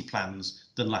EHC plans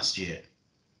than last year.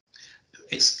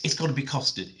 It's got to be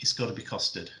costed. It's got to be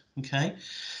costed. Okay.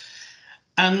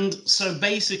 And so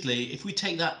basically, if we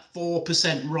take that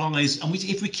 4% rise, and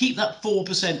if we keep that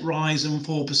 4% rise and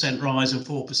 4% rise and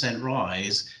 4%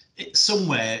 rise,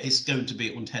 somewhere it's going to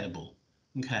be untenable.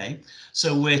 Okay,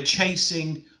 so we're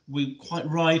chasing. We quite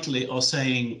rightly are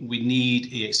saying we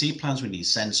need EHC plans, we need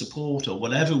SEND support, or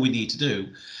whatever we need to do.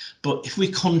 But if we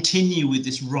continue with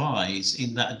this rise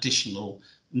in that additional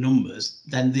numbers,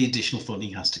 then the additional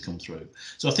funding has to come through.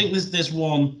 So I think there's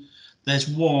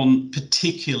one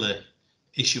particular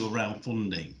issue around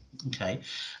funding. Okay,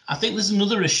 I think there's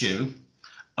another issue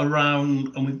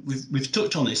around, and we've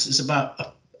touched on this. It's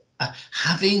about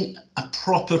having a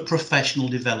proper professional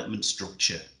development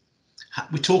structure.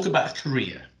 We talk about a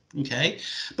career, okay,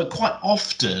 but quite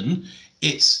often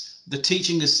it's the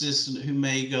teaching assistant who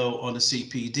may go on a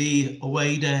CPD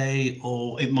away day,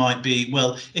 or it might be,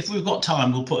 well, if we've got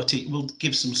time, we'll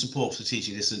give some support for the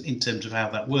teaching assistant in terms of how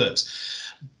that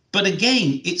works. But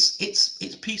again, it's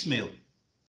piecemeal.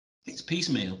 It's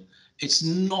piecemeal. It's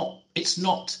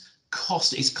not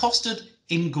cost. It's costed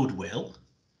in goodwill,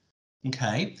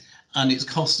 okay, and it's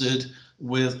costed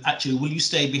with actually, will you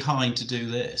stay behind to do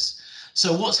this?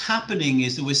 So what's happening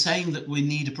is that we're saying that we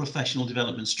need a professional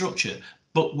development structure,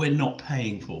 but we're not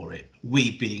paying for it.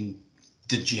 We being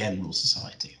the general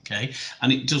society, okay,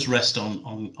 and it does rest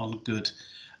on good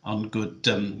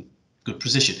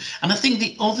position. And I think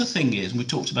the other thing is, and we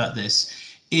talked about this,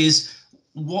 is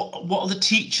what are the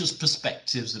teachers'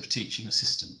 perspectives of teaching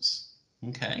assistants?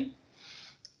 Okay,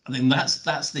 I think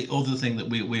that's the other thing that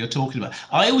we are talking about.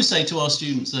 I always say to our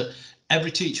students that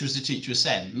every teacher is a teacher of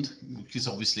SEND,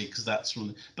 because that's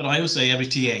from. But I always say every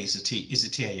TA is a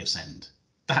TA of SEND.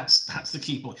 That's the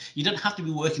key point. You don't have to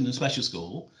be working in a special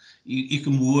school. You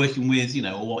can be working with, you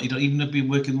don't even have to be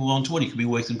working one-to-one. You can be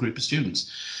working with a group of students.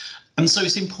 And so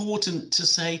it's important to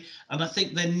say, and I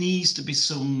think there needs to be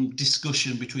some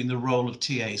discussion between the role of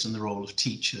TAs and the role of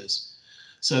teachers.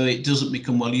 So it doesn't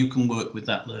become, well, you can work with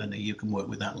that learner, you can work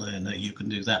with that learner, you can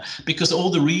do that. Because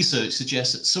all the research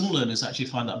suggests that some learners actually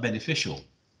find that beneficial.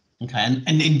 Okay,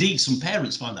 and indeed some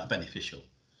parents find that beneficial.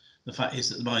 The fact is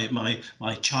that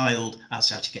my child has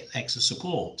to actually get extra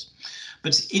support. But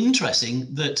it's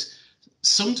interesting that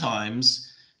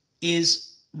sometimes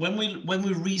is when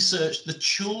we research the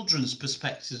children's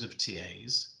perspectives of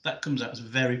TAs, that comes out as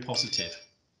very positive.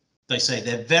 They say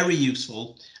they're very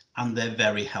useful and they're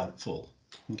very helpful.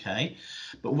 Okay,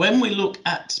 but when we look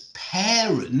at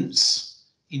parents,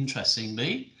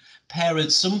 interestingly,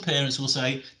 some parents will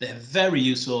say they're very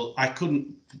useful.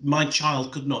 My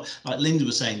child could not, like Linda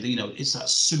was saying, it's that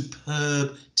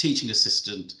superb teaching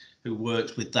assistant who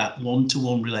worked with that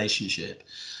one-to-one relationship.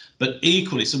 But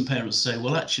equally, some parents say,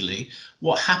 well, actually,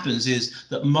 what happens is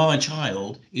that my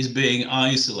child is being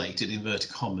isolated,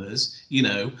 inverted commas,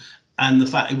 and the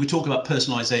fact we talk about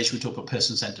personalisation, we talk about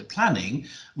person-centred planning,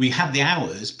 we have the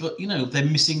hours, but, they're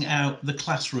missing out the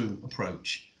classroom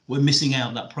approach. We're missing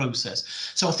out that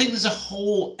process. So I think there's a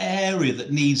whole area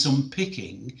that needs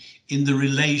unpicking in the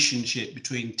relationship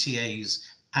between TAs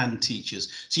and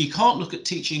teachers. So you can't look at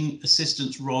teaching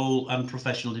assistants' role and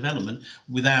professional development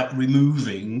without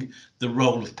removing the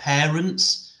role of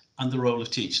parents and the role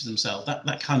of teachers themselves,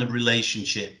 that kind of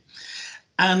relationship.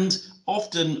 And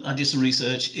often I did some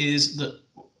research is that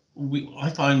I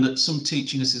find that some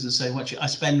teaching assistants say, well, actually, I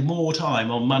spend more time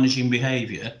on managing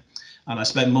behaviour and I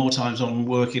spend more time on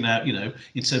working out,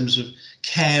 in terms of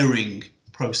caring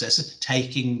process,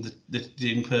 taking the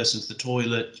young person to the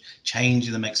toilet,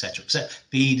 changing them, etc.,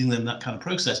 feeding them, that kind of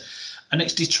process, and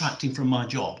it's detracting from my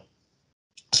job.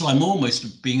 So I'm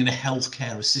almost being a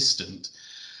healthcare assistant.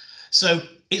 So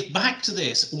it's back to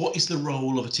this: what is the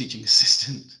role of a teaching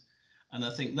assistant? And I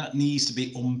think that needs to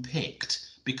be unpicked,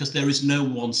 because there is no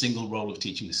one single role of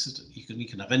teaching assistant. You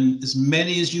can have as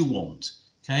many as you want.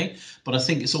 Okay, but I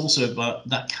think it's also about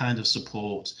that kind of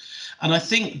support. And I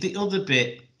think the other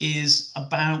bit is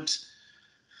about,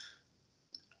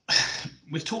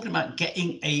 we're talking about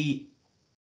getting a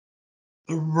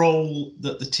role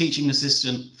that the teaching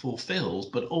assistant fulfills,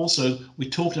 but also we're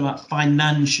talking about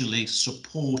financially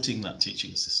supporting that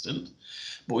teaching assistant.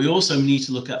 But we also need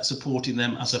to look at supporting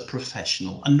them as a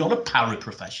professional, and not a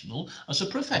paraprofessional, as a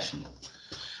professional.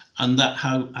 And that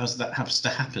how that has to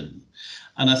happen.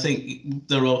 And I think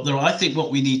I think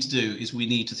what we need to do is we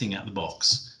need to think out the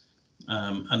box.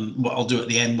 And what I'll do at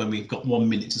the end, when we've got 1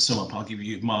 minute to sum up, I'll give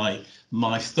you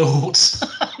my thoughts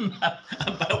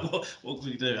about what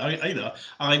we do.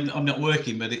 I'm not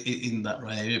working, but in that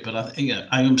area. But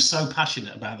I am so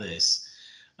passionate about this,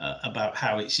 about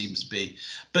how it seems to be.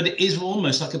 But it is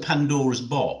almost like a Pandora's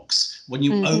box. When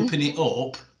you open it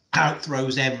up, out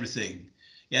throws everything.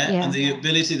 Yeah, and the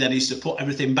ability then is to put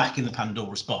everything back in the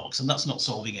Pandora's box, and that's not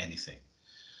solving anything.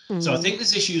 So I think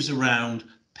there's issues around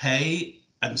pay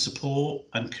and support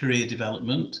and career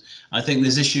development. I think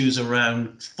there's issues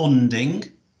around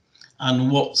funding and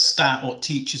what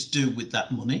teachers do with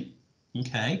that money.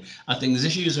 Okay, I think there's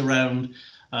issues around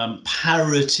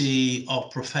parity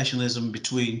of professionalism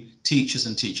between teachers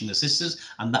and teaching assistants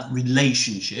and that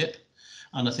relationship.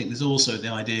 And I think there's also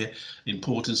the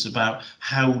importance about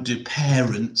how do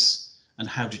parents and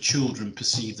how do children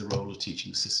perceive the role of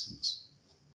teaching assistants.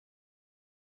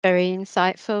 Very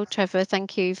insightful, Trevor.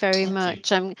 Thank you very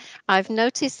much. I've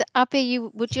noticed that, Abby,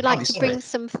 would you like to bring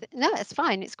something? No, it's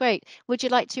fine. It's great. Would you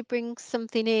like to bring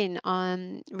something in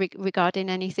regarding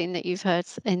anything that you've heard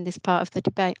in this part of the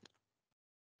debate?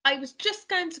 I was just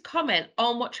going to comment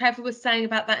on what Trevor was saying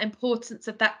about that importance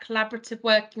of that collaborative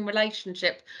working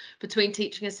relationship between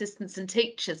teaching assistants and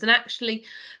teachers, and actually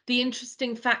the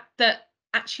interesting fact that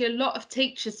actually a lot of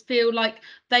teachers feel like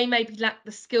they maybe lack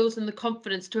the skills and the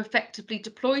confidence to effectively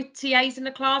deploy TAs in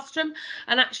a classroom,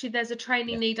 and actually there's a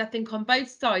training need, I think, on both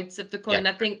sides of the coin.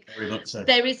 I think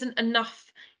there isn't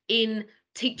enough in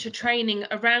teacher training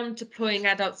around deploying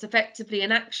adults effectively,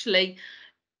 and actually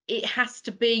it has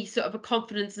to be sort of a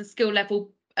confidence and skill level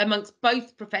amongst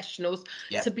both professionals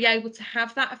to be able to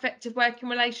have that effective working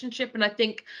relationship. And I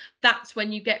think that's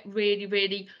when you get really,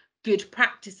 really good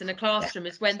practice in a classroom,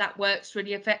 is when that works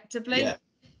really effectively. Yeah.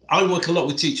 I work a lot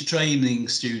with teacher training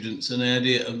students, and the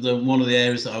idea of one of the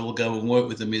areas that I will go and work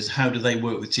with them is how do they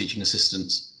work with teaching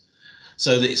assistants?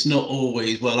 So that it's not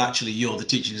always, well, actually you're the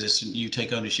teaching assistant, you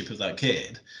take ownership of that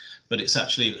kid, but it's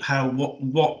actually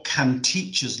what can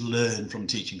teachers learn from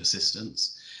teaching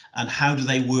assistants, and how do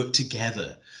they work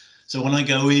together? So when I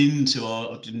go into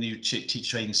our new teacher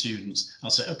training students, I'll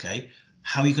say, okay,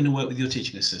 how are you going to work with your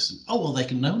teaching assistant? Oh, well, they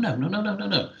can, no.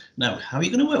 Now, how are you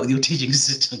going to work with your teaching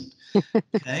assistant?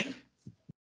 Okay.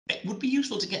 It would be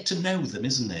useful to get to know them,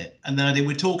 isn't it? And then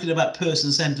we're talking about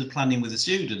person-centered planning with the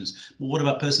students, but what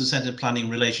about person-centered planning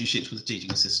relationships with the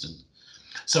teaching assistant?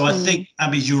 So I think,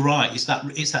 Abby, you're right. It's that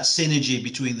synergy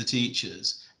between the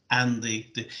teachers and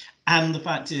the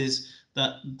fact is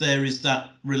that there is that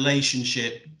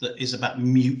relationship that is about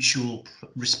mutual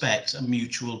respect and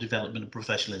mutual development and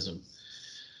professionalism.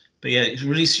 But yeah, it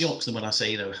really shocks them when I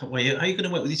say, how are you going to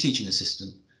work with your teaching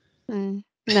assistant?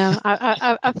 No,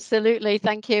 I absolutely.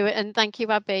 Thank you. And thank you,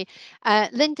 Abby.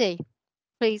 Lindy,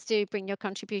 please do bring your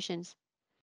contributions.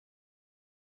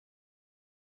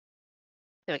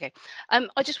 There we go.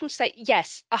 I just want to say,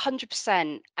 yes,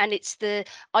 100%. And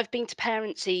I've been to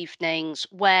parents' evenings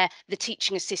where the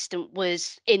teaching assistant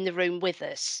was in the room with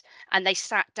us, and they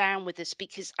sat down with us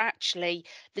because actually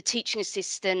the teaching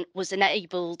assistant was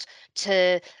enabled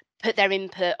to put their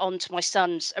input onto my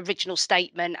son's original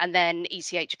statement and then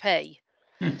ECHP.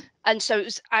 And so it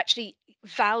was actually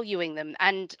valuing them.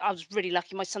 And I was really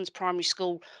lucky. My son's primary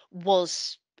school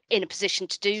was in a position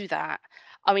to do that.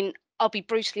 I mean, I'll be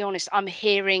brutally honest, I'm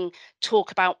hearing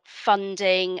talk about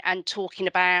funding and talking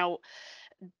about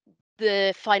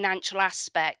the financial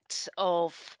aspect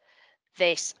of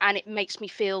this, and it makes me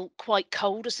feel quite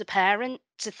cold as a parent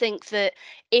to think that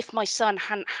if my son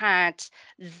hadn't had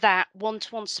that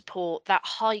one-to-one support, that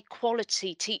high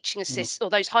quality teaching assist or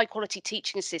those high quality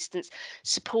teaching assistants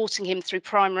supporting him through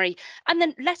primary and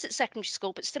then less at secondary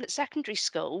school, but still at secondary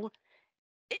school,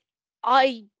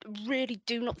 I really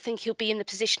do not think he'll be in the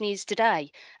position he is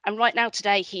today. And right now,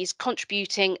 today, he is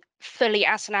contributing fully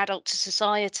as an adult to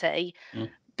society.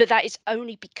 But that is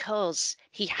only because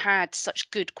he had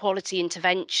such good quality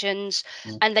interventions,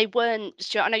 and they weren't,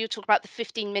 Stuart, I know you're talking about the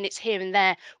 15 minutes here and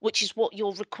there, which is what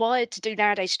you're required to do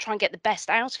nowadays to try and get the best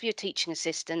out of your teaching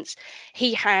assistants.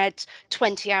 He had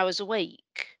 20 hours a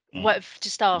week to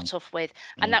start off with,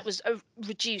 and that was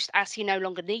reduced as he no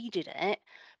longer needed it.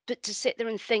 But to sit there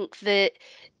and think that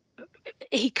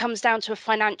he comes down to a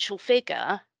financial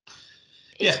figure,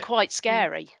 it's quite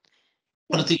scary.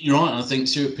 But I think you're right. I think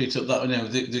Stuart picked up that,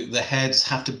 the heads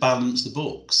have to balance the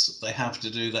books. They have to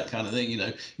do that kind of thing.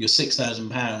 Your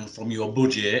 £6,000 from your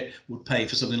budget would pay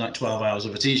for something like 12 hours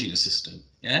of a teaching assistant.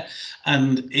 Yeah.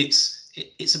 And it's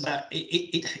about,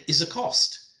 it is a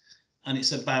cost. And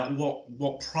it's about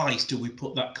what price do we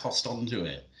put that cost onto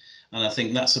it? And I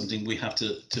think that's something we have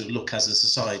to look as a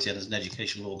society and as an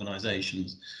educational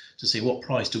organisations to see what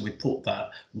price do we put that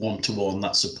one-to-one,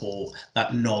 that support,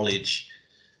 that knowledge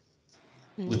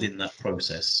within that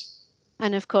process.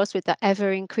 And of course, with that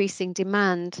ever increasing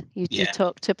demand, you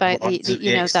talked about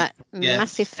that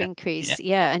massive increase.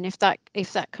 Yeah. And if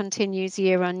that continues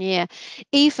year on year,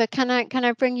 Eva, can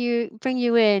I bring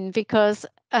you in, because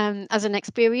as an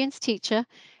experienced teacher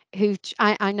who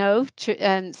I know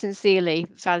sincerely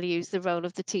values the role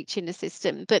of the teaching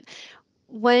assistant, but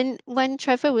when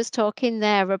Trevor was talking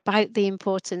there about the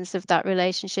importance of that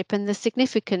relationship and the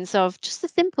significance of just the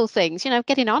simple things,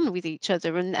 getting on with each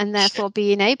other and therefore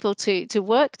being able to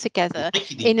work together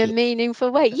in a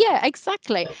meaningful way. Yeah,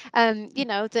 exactly.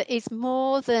 That is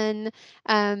more than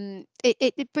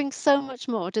it brings so much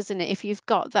more, doesn't it? If you've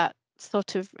got that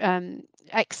sort of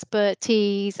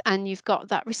expertise and you've got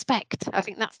that respect. I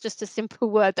think that's just a simple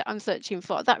word that I'm searching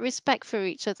for, that respect for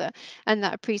each other and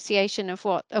that appreciation of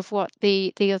what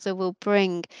the other will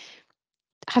bring.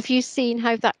 Have you seen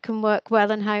how that can work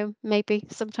well and how maybe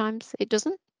sometimes it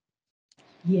doesn't?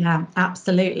 Yeah,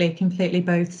 absolutely, completely,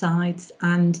 both sides.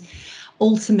 And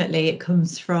ultimately it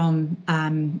comes from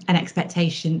an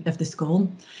expectation of the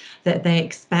school that they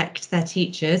expect their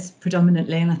teachers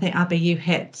predominantly, and I think Abby, you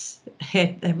hit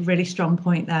a really strong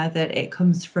point there, that it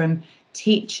comes from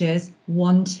teachers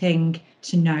wanting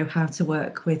to know how to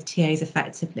work with TAs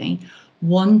effectively,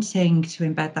 wanting to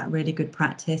embed that really good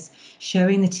practice,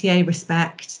 showing the TA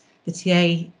respect, the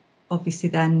TA obviously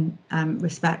then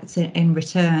respect in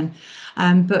return,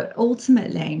 but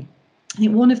ultimately I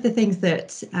think one of the things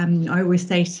that I always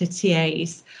say to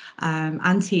TAs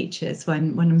and teachers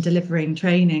when I'm delivering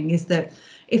training is that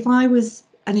if I was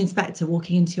an inspector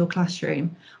walking into your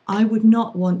classroom, I would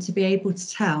not want to be able to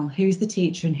tell who's the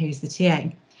teacher and who's the TA.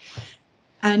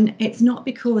 And it's not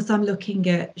because I'm looking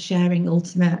at sharing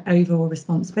ultimate overall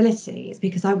responsibility, it's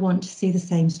because I want to see the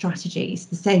same strategies,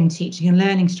 the same teaching and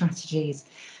learning strategies,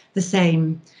 the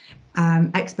same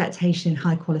expectation,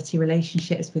 high quality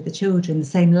relationships with the children, the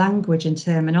same language and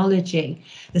terminology,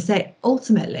 the same,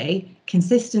 ultimately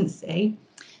consistency,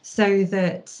 so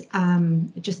that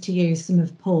just to use some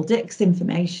of Paul Dick's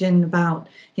information about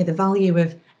the value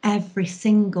of every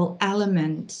single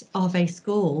element of a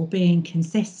school being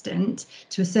consistent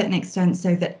to a certain extent,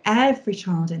 so that every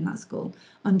child in that school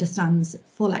understands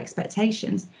full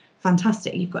expectations.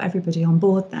 Fantastic, you've got everybody on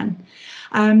board then.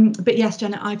 But yes,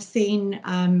 Jenna, I've seen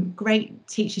great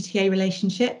teacher-TA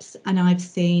relationships, and I've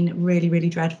seen really, really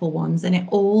dreadful ones, and it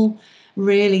all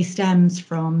really stems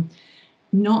from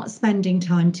not spending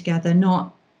time together,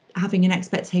 not having an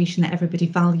expectation that everybody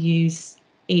values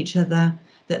each other,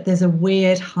 that there's a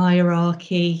weird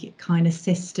hierarchy kind of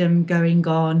system going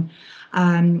on.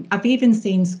 I've even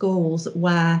seen schools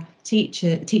where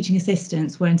teaching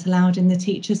assistants weren't allowed in the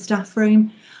teacher's staff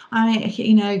room.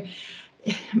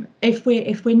 If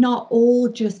we're not all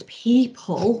just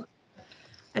people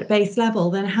at base level,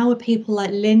 then how are people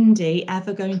like Lindy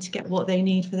ever going to get what they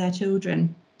need for their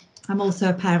children? I'm also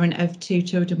a parent of 2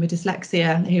 children with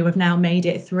dyslexia who have now made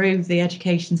it through the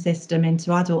education system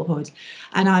into adulthood,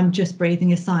 and I'm just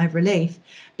breathing a sigh of relief,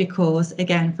 because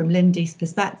again, from Lindy's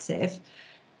perspective,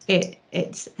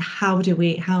 it's how do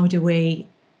we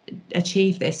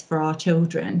achieve this for our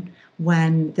children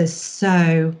when there's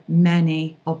so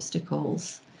many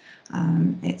obstacles.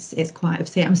 It's quite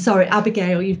upsetting. I'm sorry,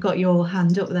 Abigail, you've got your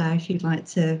hand up there if you'd like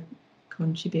to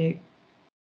contribute.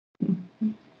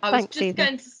 I was just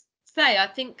going to say, I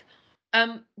think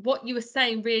what you were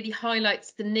saying really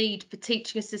highlights the need for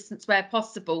teaching assistants where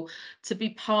possible to be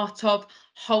part of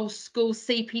whole school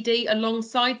CPD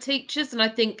alongside teachers. And I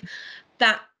think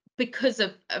that because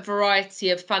of a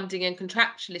variety of funding and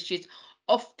contractual issues,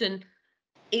 often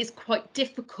is quite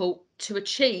difficult to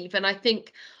achieve. And I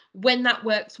think when that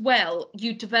works well,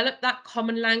 you develop that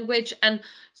common language and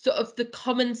sort of the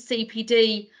common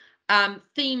CPD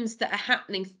themes that are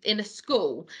happening in a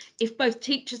school. If both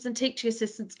teachers and teaching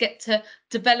assistants get to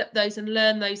develop those and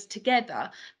learn those together,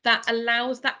 that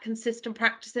allows that consistent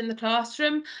practice in the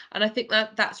classroom. And I think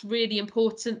that that's really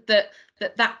important,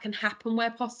 that can happen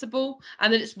where possible,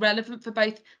 and that it's relevant for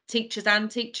both teachers and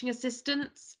teaching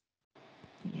assistants.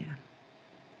 Yeah.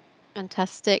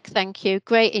 Fantastic, thank you.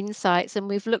 Great insights, and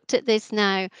we've looked at this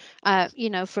now,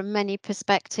 from many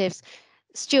perspectives.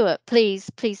 Stuart, please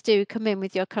do come in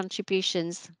with your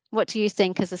contributions. What do you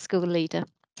think as a school leader?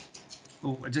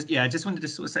 Well, I just wanted to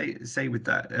sort of say with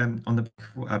that on the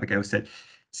what Abigail said.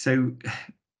 So,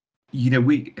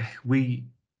 we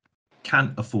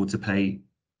can't afford to pay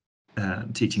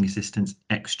teaching assistants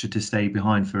extra to stay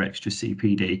behind for extra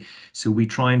CPD. So we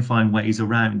try and find ways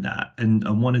around that. And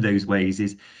one of those ways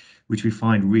is, which we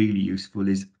find really useful,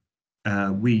 is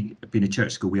we, being a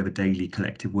church school, we have a daily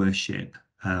collective worship,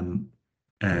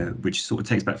 which sort of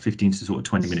takes about 15 to sort of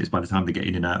 20 minutes by the time they get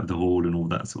in and out of the hall and all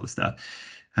that sort of stuff.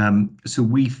 So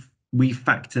we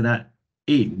factor that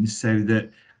in so that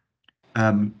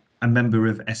a member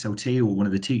of SLT or one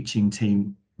of the teaching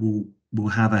team will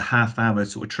have a half-hour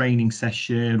sort of training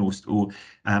session or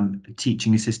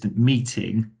teaching assistant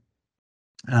meeting.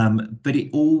 But it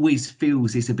always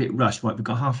feels it's a bit rushed. Right, we've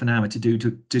got half an hour to do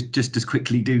to just as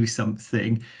quickly do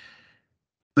something,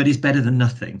 but it's better than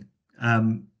nothing.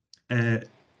 But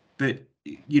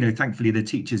thankfully the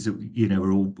teachers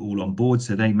are all on board,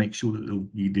 so they make sure that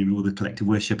you do all the collective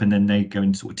worship, and then they go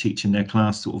and sort of teach in their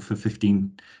class sort of for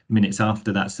 15 minutes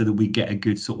after that, so that we get a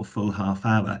good sort of full half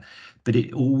hour. But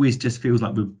it always just feels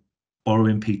like we're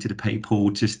borrowing Peter to pay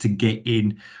Paul just to get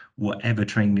in whatever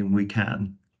training we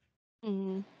can.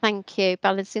 Thank you.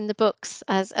 Balancing the books,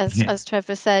 as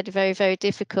Trevor said, very, very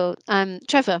difficult.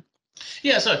 Trevor.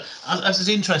 Yeah, so as it's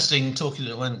interesting talking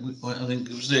when I think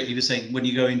it was you were saying when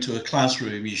you go into a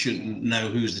classroom you shouldn't know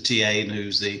who's the TA and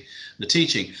who's the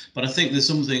teaching, but I think there's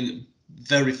something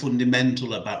very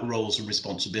fundamental about roles and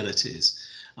responsibilities,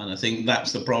 and I think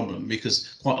that's the problem,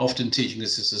 because quite often teaching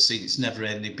assistants see it's never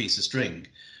ending piece of string.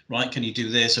 Right, can you do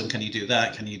this and can you do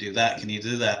that? Can you do that? Can you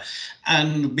do that?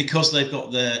 And because they've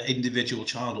got the individual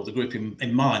child or the group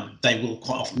in mind, they will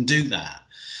quite often do that.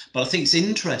 But I think it's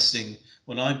interesting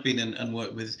when I've been in and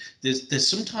worked with, there's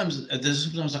sometimes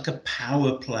like a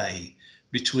power play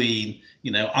between,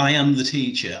 I am the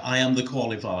teacher, I am the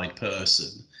qualified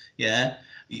person, Yeah,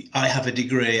 I have a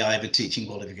degree, I have a teaching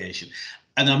qualification.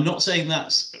 And I'm not saying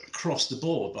that's across the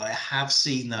board, but I have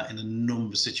seen that in a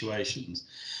number of situations.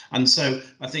 And so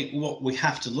I think what we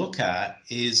have to look at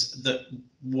is that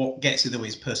what gets in the way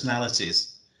is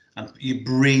personalities. And you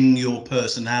bring your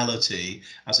personality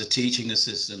as a teaching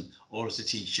assistant or as a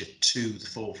teacher to the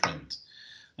forefront.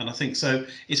 And I think so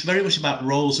it's very much about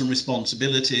roles and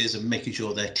responsibilities and making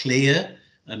sure they're clear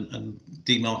and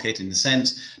demarcating the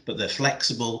sense, but they're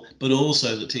flexible, but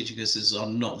also that teaching assistants are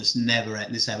not this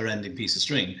ever-ending piece of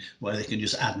string where they can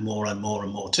just add more and more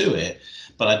and more to it.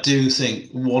 But I do think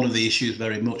one of the issues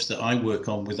very much that I work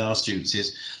on with our students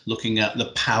is looking at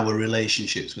the power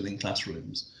relationships within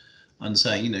classrooms and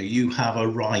saying, you know, you have a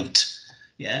right.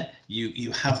 Yeah,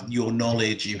 you have your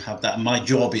knowledge, you have that. My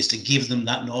job is to give them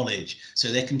that knowledge so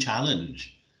they can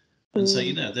challenge. And so,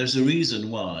 you know, there's a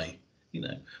reason why, you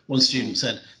know, one student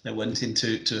said they went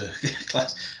into a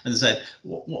class and said,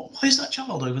 why is that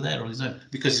child over there on his own?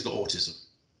 Because he's got autism.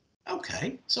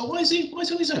 Okay, so why is he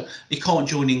on his own? He can't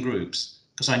join in groups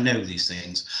because I know these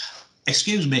things.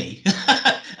 Excuse me.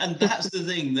 And that's the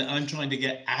thing that I'm trying to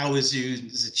get our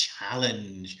students to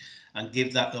challenge and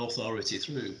give that authority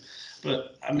through.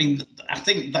 But I mean, I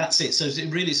think that's it. So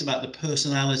it really is about the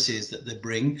personalities that they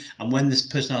bring, and when this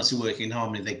personality working in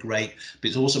harmony, they're great. But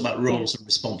it's also about roles and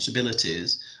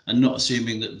responsibilities, and not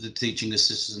assuming that the teaching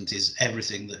assistant is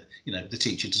everything that, you know, the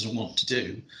teacher doesn't want to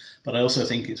do. But I also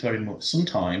think it's very much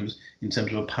sometimes in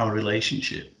terms of a power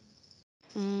relationship.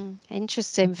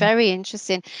 Interesting, very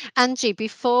interesting. Angie,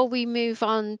 before we move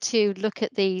on to look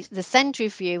at the SEND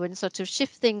review and sort of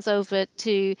shift things over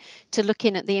to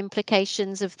looking at the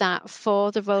implications of that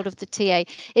for the role of the TA,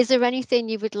 is there anything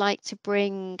you would like to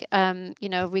bring, you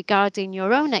know, regarding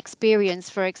your own experience,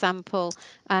 for example,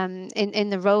 in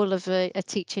the role of a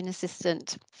teaching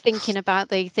assistant, thinking about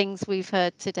the things we've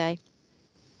heard today?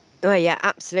 Oh yeah,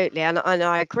 absolutely, and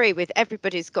I agree with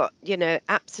everybody's got, you know,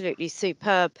 absolutely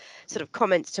superb sort of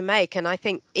comments to make, and I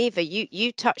think Eva,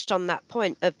 you touched on that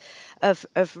point of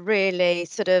really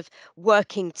sort of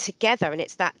working together, and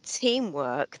it's that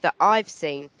teamwork that I've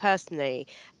seen personally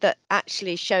that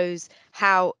actually shows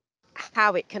how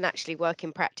it can actually work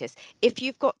in practice. If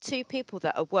you've got two people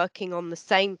that are working on the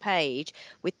same page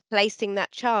with placing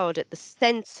that child at the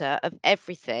center of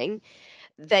everything,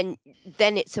 then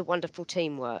it's a wonderful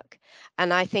teamwork.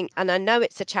 And I think, and I know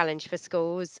it's a challenge for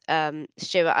schools,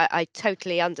 Stuart, I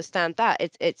totally understand that.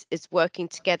 It's working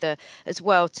together as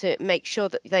well to make sure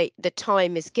that the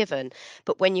time is given.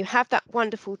 But when you have that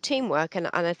wonderful teamwork, and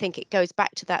I think it goes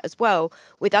back to that as well,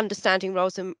 with understanding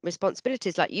roles and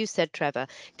responsibilities, like you said, Trevor,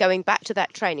 going back to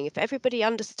that training, if everybody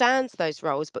understands those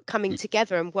roles, but coming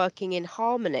together and working in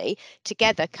harmony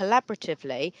together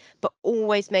collaboratively, but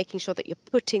always making sure that you're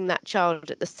putting that child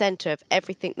at the center of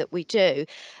everything that we do,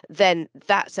 then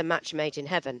that's a match made in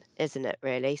heaven, isn't it,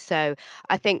 really? So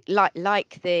I think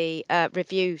like the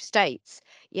review states,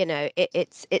 you know,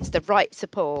 it's the right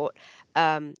support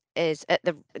is at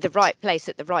the right place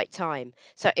at the right time.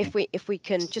 So if we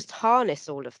can just harness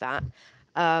all of that,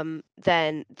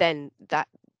 then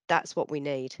that's what we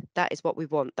need. That is what we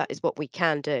want. That is what we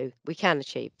can do. We can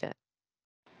achieve it.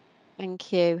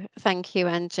 Thank you,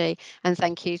 Angie, and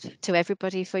thank you to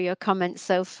everybody for your comments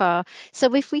so far.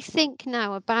 So if we think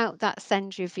now about that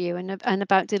SEND review and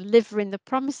about delivering the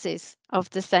promises of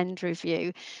the SEND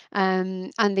review,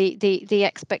 and the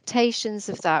expectations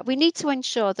of that, we need to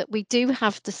ensure that we do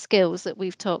have the skills that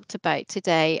we've talked about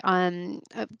today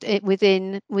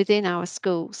within our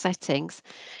school settings.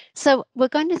 So we're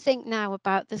going to think now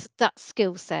about that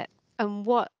skill set and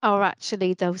what are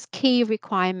actually those key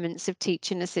requirements of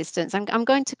teaching assistants. I'm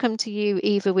going to come to you,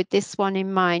 Eva, with this one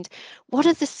in mind. What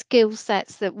are the skill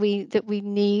sets that we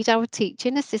need our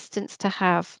teaching assistants to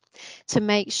have to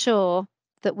make sure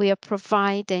that we are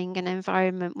providing an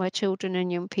environment where children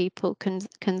and young people can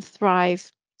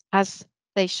thrive as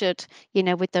they should, you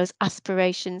know, with those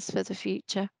aspirations for the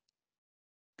future?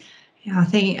 Yeah, I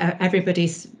think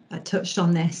everybody's touched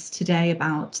on this today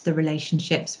about the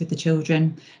relationships with the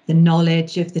children, the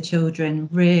knowledge of the children,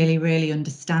 really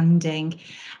understanding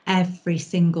every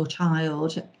single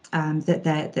child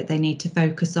that they need to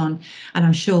focus on. And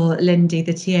I'm sure, Lindy,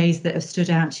 the TAs that have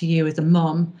stood out to you as a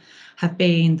mum have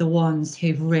been the ones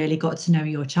who've really got to know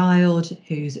your child,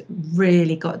 who's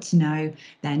really got to know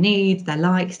their needs, their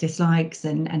likes, dislikes,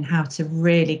 and how to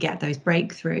really get those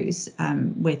breakthroughs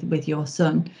with your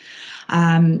son.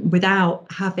 Without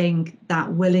having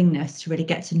that willingness to really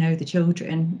get to know the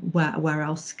children, where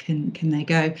else can they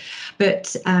go? But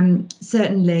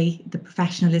certainly the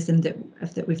professionalism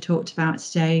that we've talked about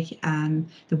today, curiosity,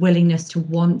 the willingness to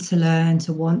want to learn,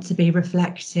 to want to be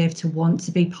reflective, to want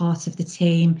to be part of the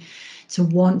team, to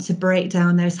want to break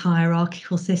down those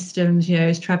hierarchical systems. You know,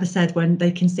 as Trevor said, when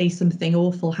they can see something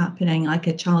awful happening, like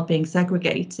a child being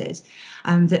segregated,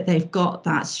 that they've got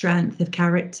that strength of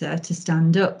character to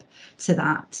stand up to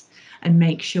that and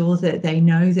make sure that they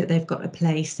know that they've got a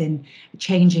place in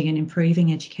changing and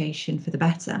improving education for the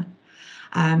better,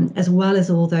 as well as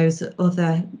all those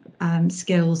other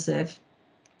skills of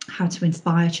how to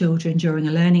inspire children during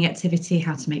a learning activity,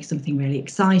 how to make something really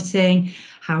exciting,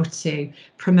 how to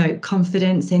promote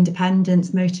confidence,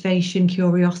 independence, motivation,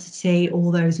 curiosity,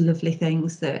 all those lovely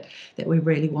things that we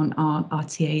really want our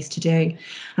TAs to do.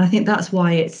 And I think that's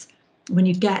why it's, when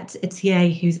you get a TA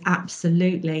who's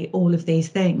absolutely all of these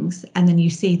things, and then you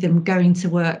see them going to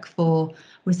work for,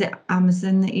 was it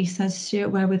Amazon that you said, Stuart?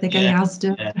 Where were they going?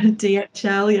 Asda,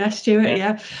 DHL, yeah, Stuart,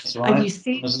 yeah. That's right. And you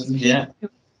see Yeah.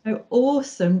 so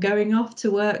awesome going off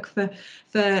to work for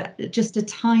just a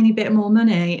tiny bit more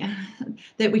money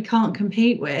that we can't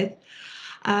compete with,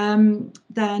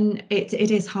 then it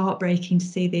is heartbreaking to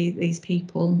see these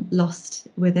people lost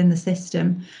within the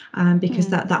system, because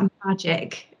that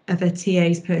magic of a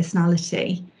TA's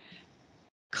personality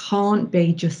can't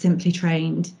be just simply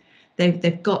trained.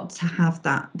 They've got to have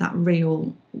that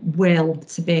real will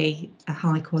to be a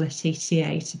high quality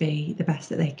TA, to be the best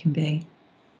that they can be.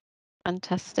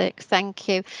 Fantastic, thank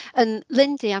you. And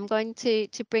Lindy, I'm going to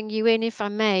bring you in, if I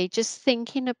may, just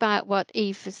thinking about what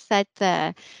Eve has said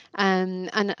there,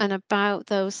 and about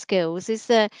those skills. Is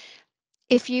there,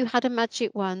 if you had a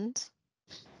magic wand,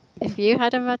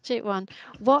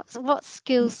 what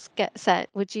skills set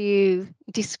would you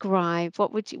describe?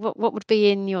 What would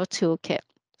be in your toolkit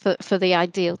for the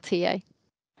ideal TA?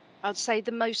 I'd say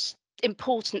the most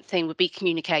important thing would be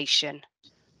communication.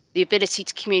 The ability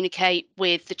to communicate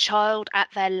with the child at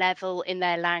their level, in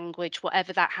their language,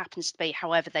 whatever that happens to be,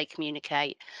 however they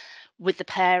communicate with the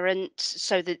parents,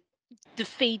 so that the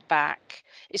feedback,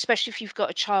 especially if you've got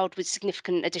a child with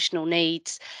significant additional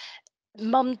needs,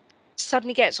 mum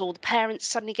suddenly gets, or the parents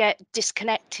suddenly get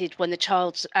disconnected when the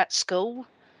child's at school.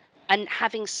 And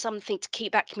having something to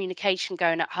keep that communication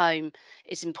going at home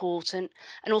is important.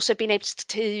 And also being able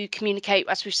to communicate,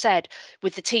 as we've said,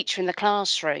 with the teacher in the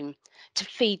classroom, to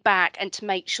feed back and to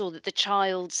make sure that the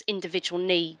child's individual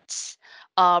needs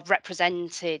are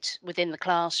represented within the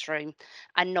classroom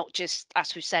and not just,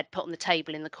 as we've said, put on the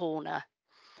table in the corner.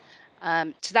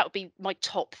 So that would be my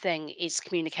top thing, is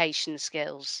communication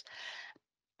skills.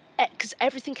 Because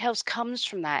everything else comes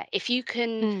from that. If you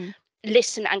can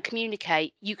listen and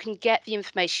communicate, you can get the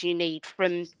information you need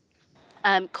from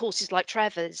courses like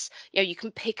Trevor's. You know, you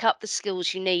can pick up the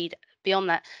skills you need beyond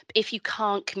that. But if you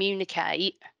can't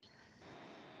communicate,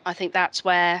 I think that's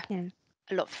where a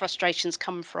lot of frustrations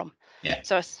come from. Yeah.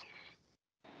 So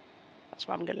that's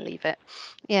where I'm going to leave it.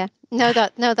 Yeah, no,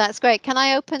 that's great. Can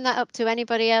I open that up to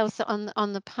anybody else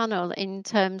on the panel in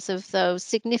terms of those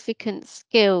significant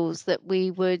skills that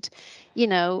we would, you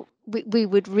know, we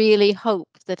would really hope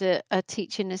that a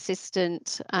teaching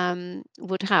assistant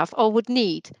would have, or would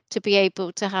need, to be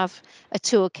able to have a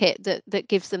toolkit that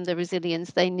gives them the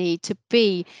resilience they need to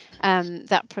be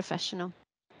that professional?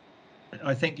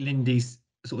 I think Lindy's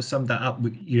sort of summed that up,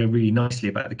 you know, really nicely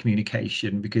about the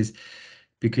communication, because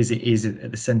it is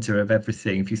at the center of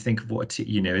everything. If you think of what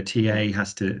a TA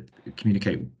has to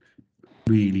communicate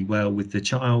really well with the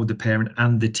child, the parent,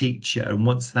 and the teacher, and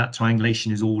once that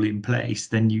triangulation is all in place,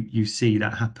 then you see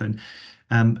that happen.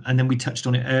 And then we touched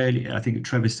on it earlier. I think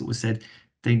Trevor sort of said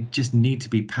they just need to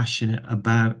be passionate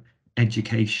about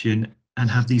education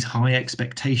and have these high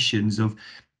expectations of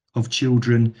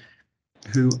children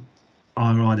who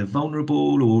are either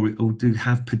vulnerable or do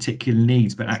have particular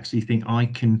needs, but actually think I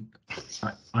can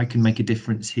make a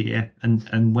difference here.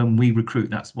 And when we recruit,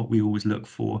 that's what we always look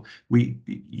for. We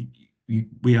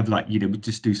have, like, you know, we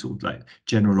just do sort of like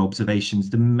general observations.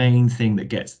 The main thing that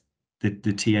gets the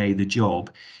TA the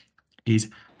job is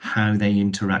how they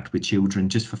interact with children.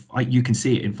 Just for you can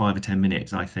see it in 5 or 10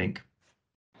 minutes, I think.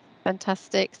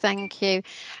 Fantastic, thank you.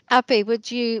 Abby,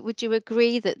 would you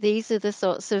agree that these are the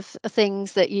sorts of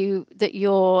things that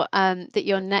your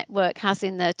network has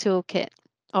in their toolkit,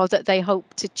 or that they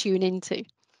hope to tune into?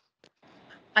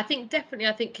 I think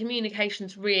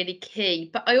communication's really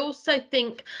key, but I also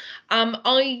think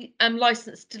I am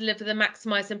licensed to deliver the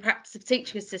Maximising Practice of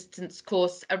Teaching Assistants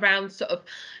course around sort of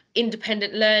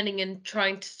independent learning and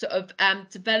trying to sort of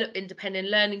develop independent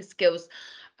learning skills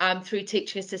through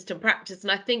teaching assistant practice.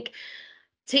 And I think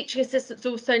teaching assistants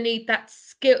also need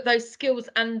those skills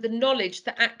and the knowledge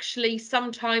that actually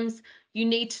sometimes you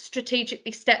need to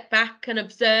strategically step back and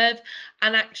observe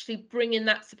and actually bring in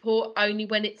that support only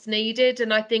when it's needed.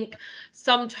 And I think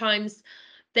sometimes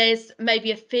there's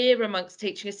maybe a fear amongst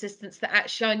teaching assistants that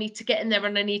actually I need to get in there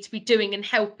and I need to be doing and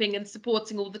helping and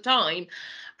supporting all the time.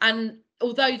 And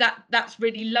although that's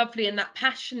really lovely and that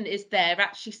passion is there,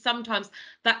 actually sometimes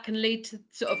that can lead to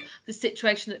sort of the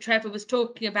situation that Trevor was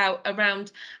talking about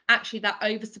around actually that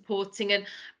over supporting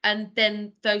and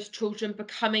then those children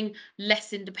becoming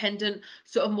less independent,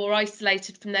 sort of more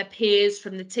isolated from their peers,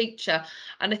 from the teacher.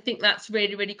 And I think that's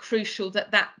really, really crucial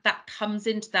that comes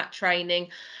into that training.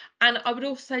 And I would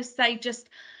also say just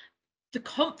the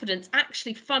confidence,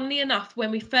 actually, funnily enough, when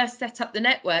we first set up the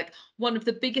network, one of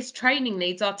the biggest training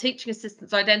needs our teaching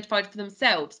assistants identified for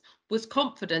themselves was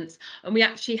confidence. And we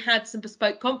actually had some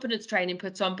bespoke confidence training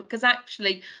put on, because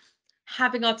actually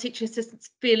having our teaching assistants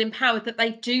feel empowered that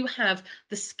they do have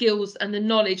the skills and the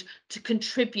knowledge to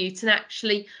contribute and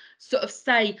actually sort of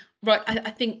say, right,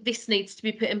 I think this needs to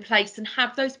be put in place, and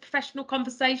have those professional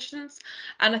conversations.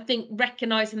 And I think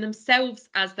recognising themselves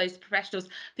as those professionals,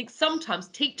 I think sometimes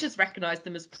teachers recognise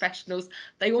them as professionals,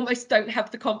 they almost don't have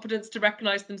the confidence to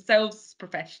recognise themselves as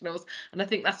professionals, and I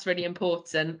think that's really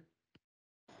important.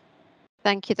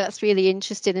 Thank you. That's really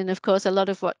interesting. And of course, a lot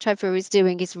of what Trevor is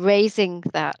doing is raising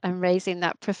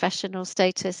that professional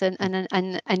status and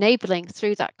enabling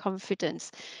through that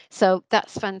confidence. So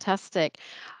that's fantastic.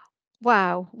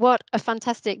 Wow, what a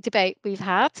fantastic debate we've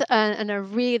had, and a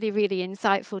really, really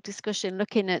insightful discussion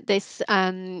looking at this,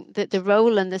 the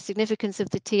role and the significance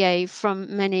of the TA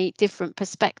from many different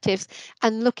perspectives,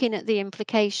 and looking at the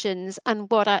implications and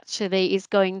what actually is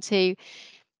going to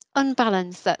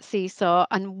unbalance that seesaw,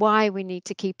 and why we need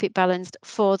to keep it balanced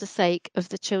for the sake of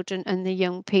the children and the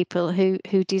young people who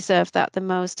deserve that the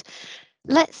most.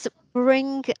 Let's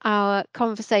bring our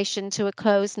conversation to a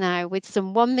close now with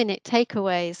some 1-minute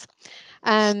takeaways.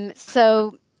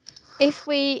 So if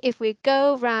we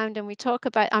go round and we talk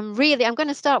about, I'm going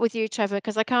to start with you, Trevor,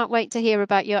 because I can't wait to hear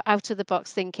about your out of the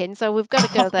box thinking. So we've got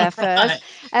to go there first.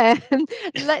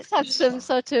 Let's have some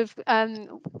sort of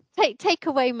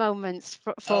takeaway moments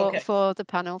for the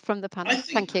panel, from the panel.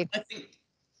 Thank you. I think,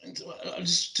 I'm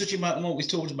just touching back on what we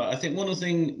talked about. I think one of the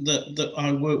things that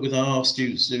I work with our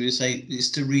students to do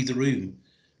is to read the room.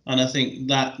 And I think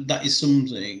that is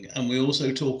something. And we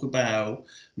also talk about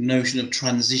notion of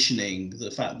transitioning,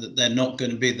 the fact that they're not going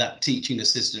to be that teaching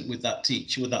assistant with that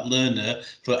teacher, with that learner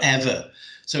forever.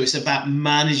 So it's about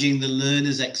managing the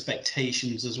learner's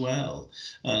expectations as well,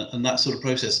 and that sort of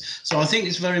process. So I think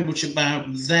it's very much about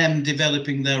them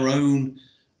developing their own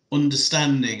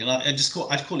understanding, and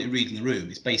I'd call it reading the room.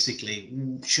 It's basically,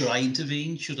 should I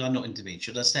intervene? Should I not intervene?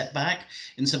 Should I step back?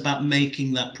 And it's about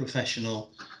making that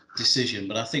professional decision.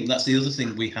 But I think that's the other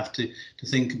thing we have to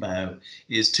think about,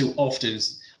 is too often.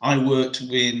 I worked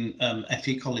in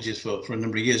FE colleges for a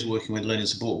number of years, working with learning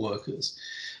support workers,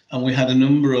 and we had a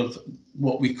number of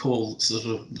what we call sort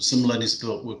of some learning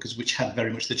support workers which had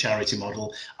very much the charity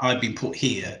model. I've been put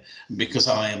here because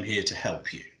I am here to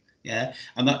help you. Yeah,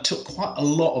 and that took quite a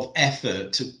lot of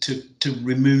effort to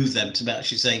remove them, to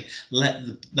actually saying, let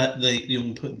the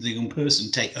young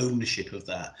person take ownership of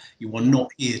that. You are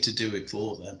not here to do it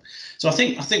for them. So I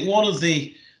think one of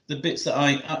the bits that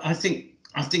I think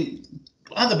out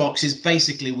of the box is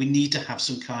basically we need to have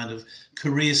some kind of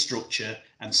career structure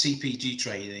and CPG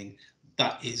training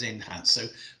that is enhanced. So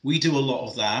we do a lot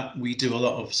of that. We do a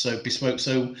lot of bespoke.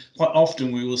 So quite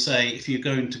often we will say, if you're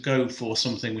going to go for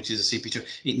something which is a CPG,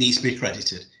 it needs to be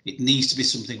accredited. It needs to be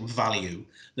something of value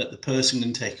that the person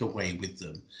can take away with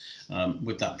them,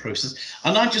 with that process.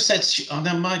 And I just said, and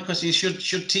then my question is,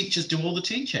 should teachers do all the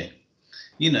teaching?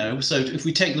 You know, so if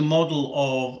we take the model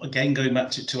of, again, going back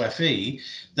to FE,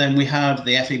 then we have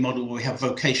the FE model where we have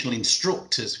vocational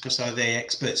instructors, because they're the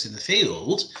experts in the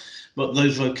field, but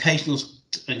those vocational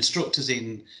instructors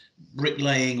in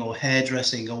bricklaying or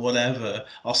hairdressing or whatever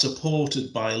are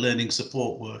supported by a learning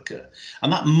support worker.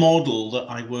 And that model that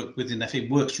I work with in FE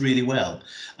works really well,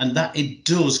 and that it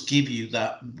does give you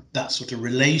that sort of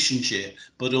relationship,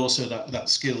 but also that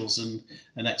skills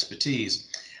and expertise.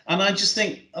 And I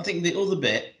think the other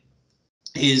bit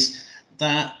is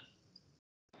that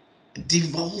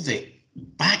devolve it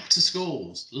back to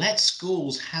schools. Let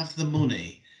schools have the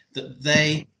money, that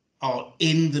they are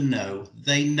in the know.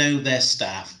 They know their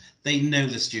staff. They know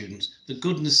the students. For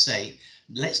goodness sake,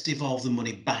 let's devolve the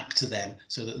money back to them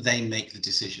so that they make the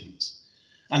decisions.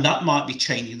 And that might be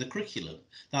changing the curriculum.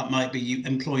 That might be you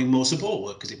employing more support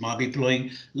workers. It might be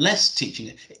employing less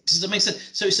teaching. Does that make sense?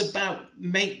 So it's about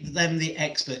make them the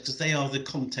expert, because they are the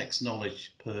context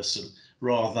knowledge person,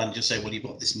 rather than just say, well, you've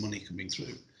got this money coming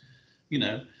through. you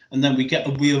know, and then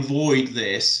we avoid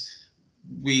this.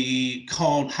 We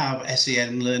can't have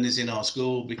SEN learners in our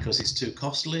school because it's too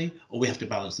costly, or we have to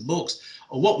balance the books.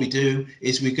 Or what we do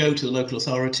is we go to the local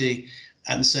authority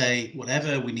and say,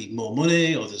 whatever, we need more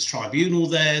money, or there's tribunal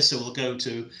there, so we'll go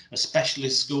to a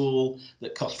specialist school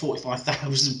that costs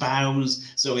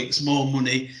 £45,000, so it's more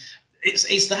money.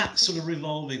 It's that sort of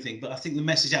revolving thing. But I think the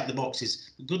message out of the box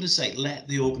is, for goodness sake, let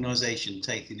the organisation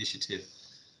take the initiative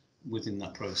within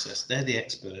that process. They're the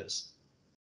experts.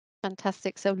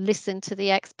 Fantastic. So listen to the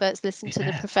experts, listen to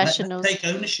the professionals. Take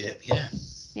ownership.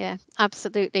 Yeah,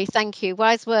 absolutely. Thank you.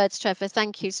 Wise words, Trevor.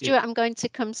 Thank you. Stuart, I'm going to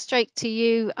come straight to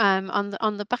you on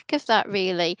the back of that,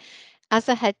 really. As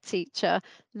a head teacher,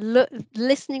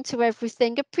 listening to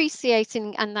everything,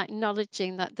 appreciating and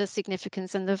acknowledging that the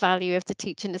significance and the value of the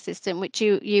teaching assistant, which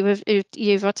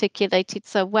you've articulated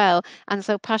so well and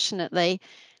so passionately.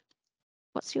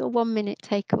 What's your 1 minute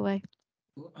takeaway?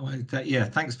 Yeah,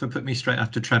 thanks for putting me straight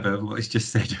after Trevor, what he's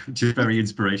just said, which is very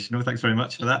inspirational. Thanks very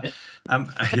much for that.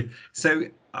 So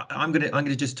I'm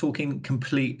gonna just talk in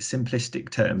complete simplistic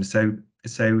terms.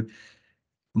 So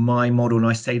my model, and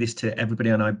I say this to everybody,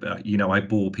 and I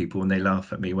bore people and they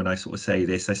laugh at me when I sort of say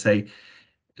this. I say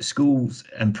schools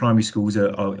and primary schools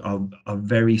are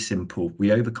very simple. We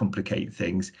overcomplicate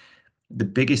things. The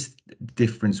biggest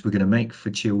difference we're going to make for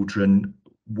children,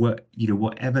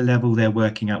 whatever level they're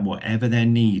working at, whatever their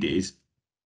need is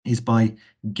by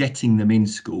getting them in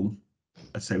school.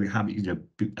 So we have,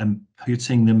 and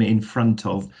putting them in front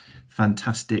of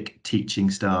fantastic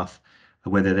teaching staff,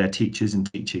 whether they're teachers and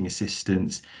teaching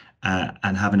assistants,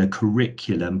 and having a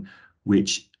curriculum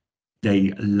which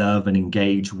they love and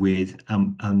engage with,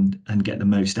 and get the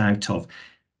most out of.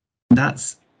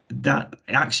 That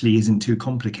actually isn't too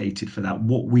complicated for that.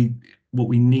 What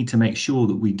we need to make sure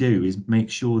that we do is make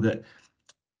sure that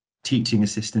teaching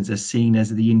assistants are seen as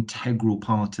the integral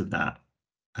part of that,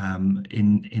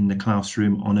 in the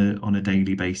classroom on a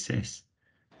daily basis.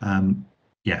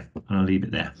 Yeah, and I'll leave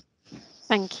it there.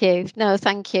 Thank you. No,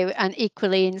 thank you. And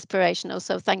equally inspirational.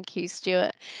 So thank you,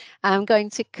 Stuart. I'm going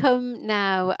to come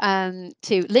now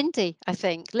to Lindy, I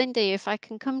think. Lindy, if I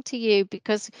can come to you,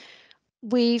 because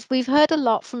we've heard a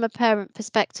lot from a parent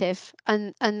perspective,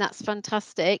 and that's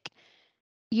fantastic.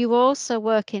 You also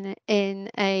work in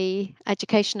a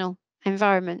educational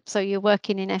environment, so you're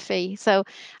working in FE. So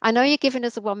I know you're giving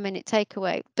us a 1 minute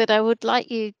takeaway, but I would like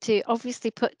you to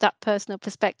obviously put that personal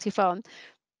perspective on.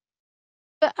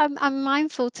 But I'm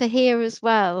mindful to hear as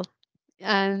well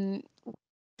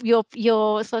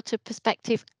your sort of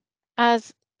perspective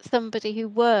as somebody who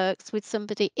works with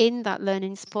somebody in that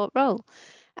learning support role.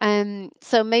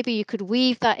 So maybe you could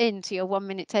weave that into your 1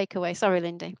 minute takeaway. Sorry,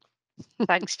 Lindy.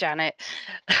 Thanks, Janet.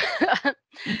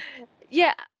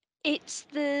 Yeah, it's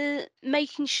the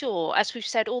making sure, as we've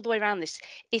said all the way around this,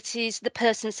 it is the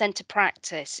person-centered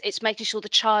practice. It's making sure the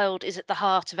child is at the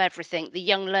heart of everything. The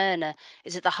young learner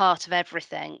is at the heart of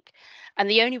everything. And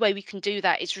the only way we can do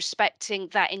that is respecting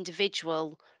that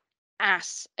individual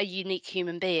as a unique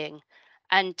human being.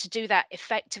 And to do that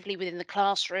effectively within the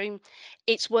classroom,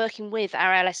 it's working with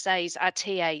our LSAs, our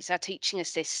TAs, our teaching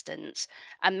assistants,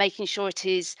 and making sure it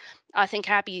is, I think,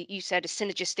 Abby, you said, a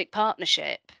synergistic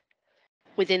partnership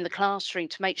within the classroom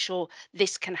to make sure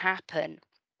this can happen.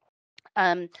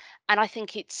 And I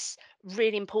think it's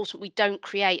really important we don't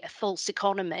create a false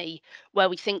economy where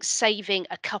we think saving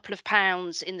a couple of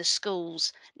pounds in the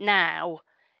schools now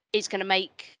is going to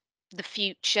make the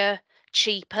future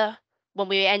cheaper when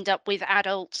we end up with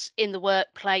adults in the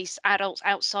workplace, adults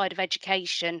outside of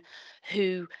education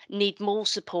who need more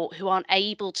support, who aren't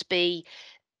able to be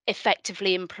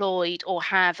effectively employed or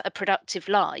have a productive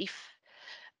life,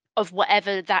 of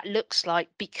whatever that looks like,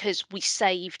 because we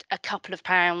saved a couple of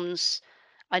pounds.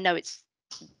 I know it's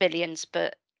billions,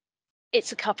 but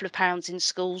it's a couple of pounds in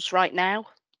schools right now.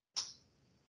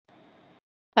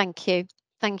 Thank you.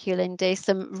 Thank you, Lindy.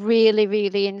 Some really,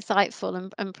 really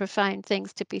insightful and profound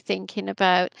things to be thinking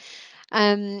about.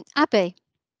 Abby.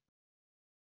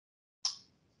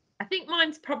 I think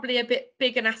mine's probably a bit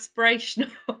big and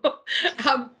aspirational, but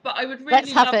I would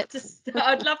really love to.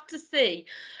 I'd love to see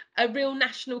a real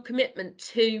national commitment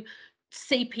to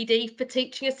CPD for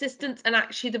teaching assistants, and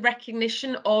actually the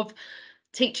recognition of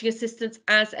teaching assistants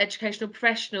as educational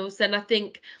professionals. And I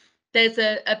think there's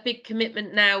a big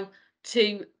commitment now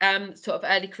to sort of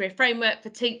early career framework for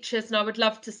teachers, and I would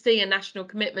love to see a national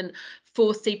commitment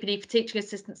for CPD for teaching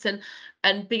assistants,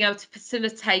 and being able to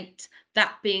facilitate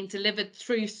that being delivered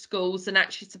through schools, and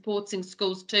actually supporting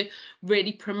schools to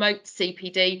really promote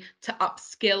CPD, to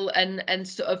upskill and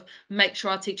sort of make sure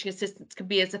our teaching assistants can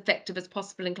be as effective as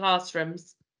possible in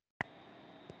classrooms.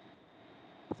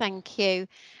 Thank you.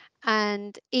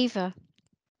 And Eva.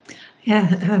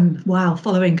 Yeah, wow,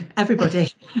 following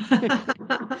everybody.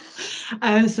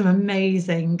 Some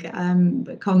amazing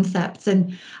concepts,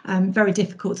 and very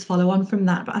difficult to follow on from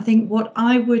that. But I think what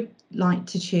I would like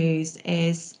to choose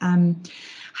is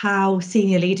how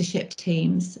senior leadership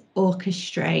teams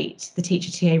orchestrate the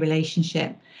teacher-TA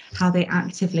relationship, how they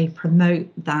actively promote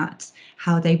that,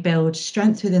 how they build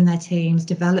strength within their teams,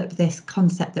 develop this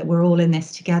concept that we're all in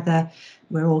this together.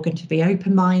 We're all going to be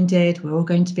open-minded, we're all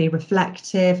going to be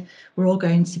reflective, we're all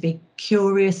going to be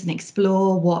curious and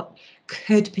explore what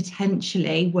could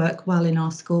potentially work well in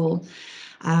our school,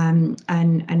 and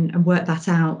work that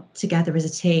out together as a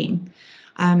team.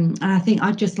 And I think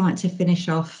I'd just like to finish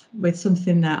off with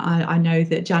something that I know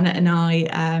that Janet and I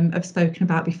have spoken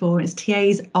about before. It's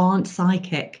TAs aren't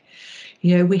psychic.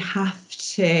 You know, we have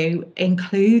to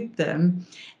include them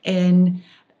in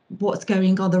what's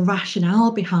going on, the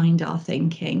rationale behind our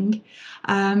thinking.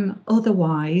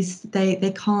 Otherwise,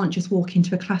 they can't just walk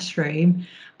into a classroom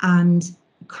and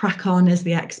crack on as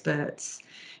the experts.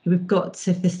 We've got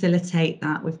to facilitate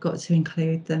that. We've got to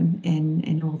include them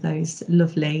in all those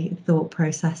lovely thought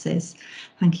processes.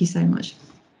 Thank you so much.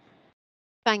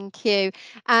 Thank you.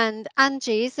 And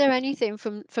Angie, is there anything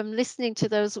from listening to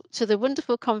the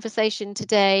wonderful conversation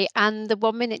today and the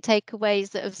 1 minute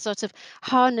takeaways that have sort of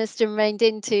harnessed and reined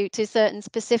into certain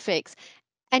specifics,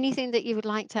 anything that you would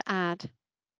like to add?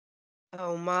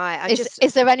 Oh my,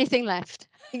 Is there anything left?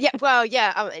 Yeah, well,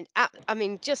 yeah, I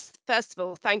mean, just first of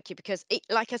all, thank you, because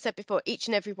like I said before, each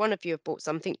and every one of you have brought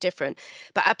something different.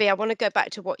 But Abby, I want to go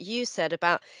back to what you said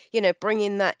about,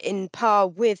 bringing that in par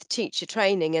with teacher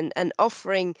training and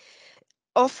offering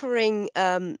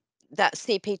that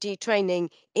CPD training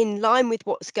in line with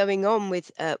what's going on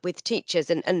with teachers,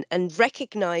 and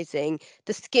recognizing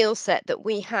the skill set that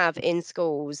we have in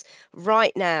schools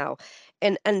right now.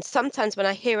 And sometimes when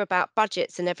I hear about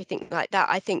budgets and everything like that,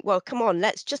 I think, well, come on,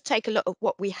 let's just take a look at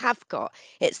what we have got.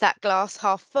 It's that glass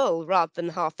half full rather than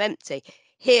half empty.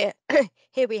 Here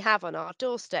here we have on our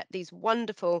doorstep these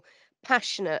wonderful,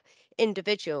 passionate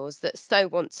individuals that so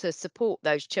want to support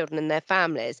those children and their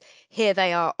families. Here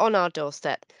they are on our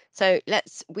doorstep. So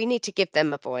we need to give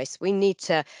them a voice. We need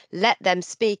to let them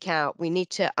speak out. We need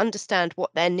to understand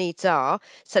what their needs are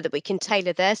so that we can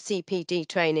tailor their CPD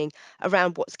training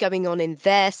around what's going on in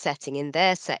their setting, in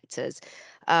their sectors,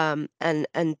 and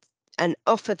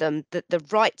offer them the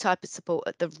right type of support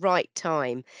at the right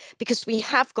time, because we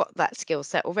have got that skill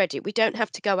set already. We don't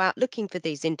have to go out looking for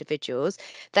these individuals.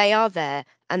 They are there,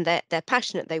 and they're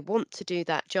passionate. They want to do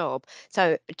that job.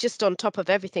 So just on top of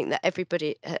everything that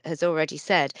everybody has already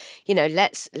said,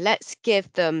 let's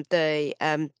give them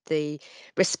the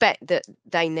respect that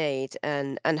they need,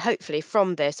 and hopefully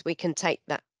from this we can take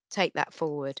that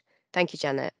forward. Thank you,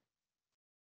 Janet.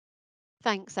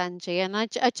 Thanks, Angie. And I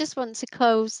just want to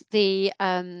close the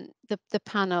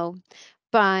panel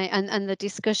and the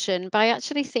discussion by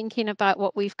actually thinking about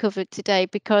what we've covered today,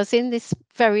 because in this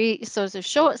very sort of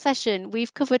short session,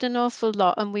 we've covered an awful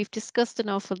lot and we've discussed an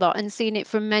awful lot and seen it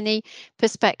from many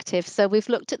perspectives. So we've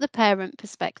looked at the parent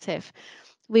perspective.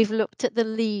 We've looked at the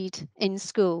lead in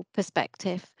school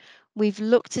perspective. We've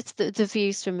looked at the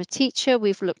views from a teacher.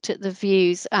 We've looked at the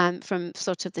views from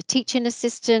sort of the teaching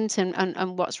assistant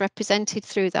and what's represented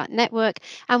through that network.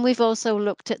 And we've also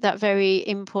looked at that very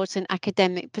important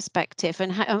academic perspective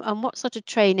and what sort of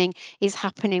training is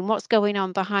happening, what's going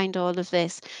on behind all of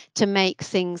this to make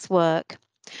things work.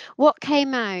 What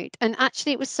came out, and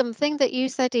actually it was something that you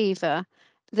said, Eva,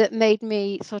 that made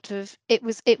me sort of, it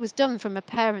was done from a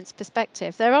parent's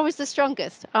perspective. They're always the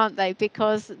strongest, aren't they?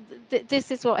 Because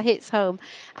this is what hits home.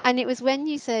 And it was when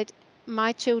you said,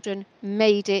 my children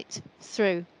made it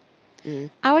through.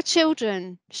 Our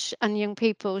children and young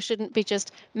people shouldn't be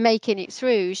just making it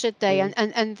through, should they?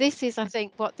 And this is, I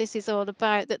think, what this is all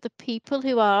about, that the people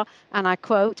who are, and I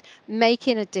quote,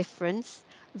 making a difference,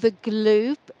 the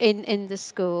glue in the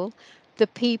school, the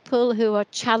people who are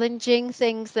challenging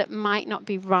things that might not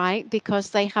be right because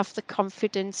they have the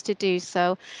confidence to do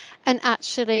so. And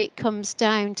actually it comes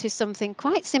down to something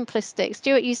quite simplistic.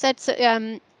 Stuart, you said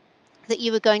that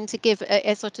you were going to give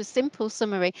a sort of simple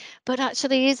summary, but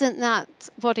actually isn't that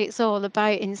what it's all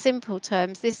about in simple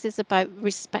terms? This is about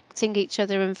respecting each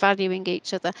other and valuing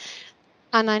each other.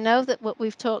 And I know that what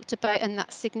we've talked about, and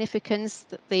that significance,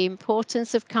 that the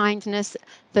importance of kindness,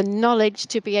 the knowledge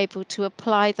to be able to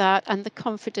apply that, and the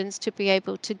confidence to be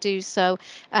able to do so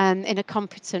in a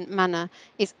competent manner,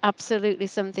 is absolutely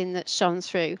something that shone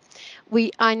through.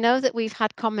 I know that we've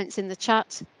had comments in the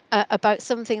chat about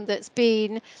something that's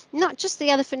been not just the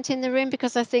elephant in the room,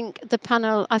 because I think the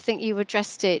panel, I think you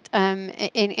addressed it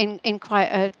in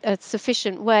quite a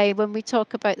sufficient way when we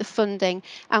talk about the funding,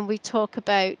 and we talk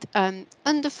about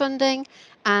underfunding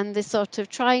and the sort of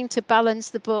trying to balance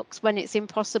the books when it's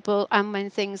impossible and when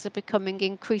things are becoming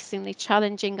increasingly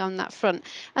challenging on that front.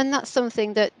 And that's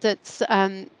something that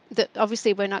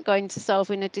obviously we're not going to solve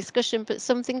in a discussion, but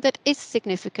something that is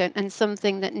significant and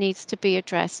something that needs to be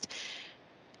addressed.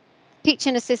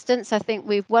 Teaching assistants, I think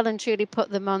we've well and truly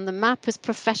put them on the map as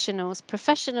professionals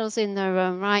in their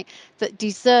own right, that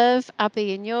deserve,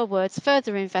 Abby, in your words,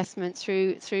 further investment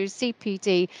through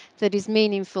CPD that is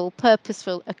meaningful,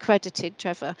 purposeful, accredited,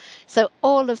 Trevor. So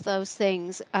all of those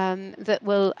things that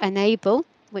will enable,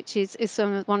 which is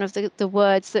one of the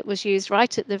words that was used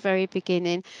right at the very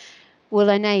beginning, will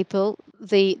enable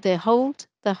the whole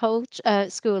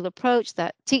school approach,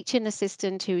 that teaching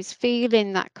assistant who is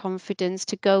feeling that confidence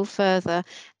to go further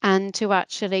and to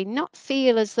actually not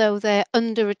feel as though they're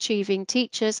underachieving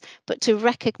teachers, but to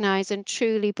recognise and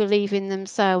truly believe in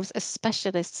themselves as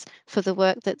specialists for the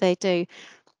work that they do.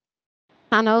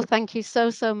 Panel, thank you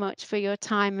so much for your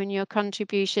time and your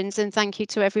contributions, and thank you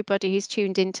to everybody who's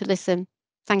tuned in to listen.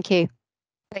 Thank you.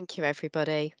 Thank you,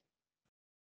 everybody.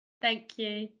 Thank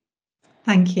you.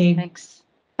 Thank you. Thanks.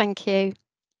 Thank you.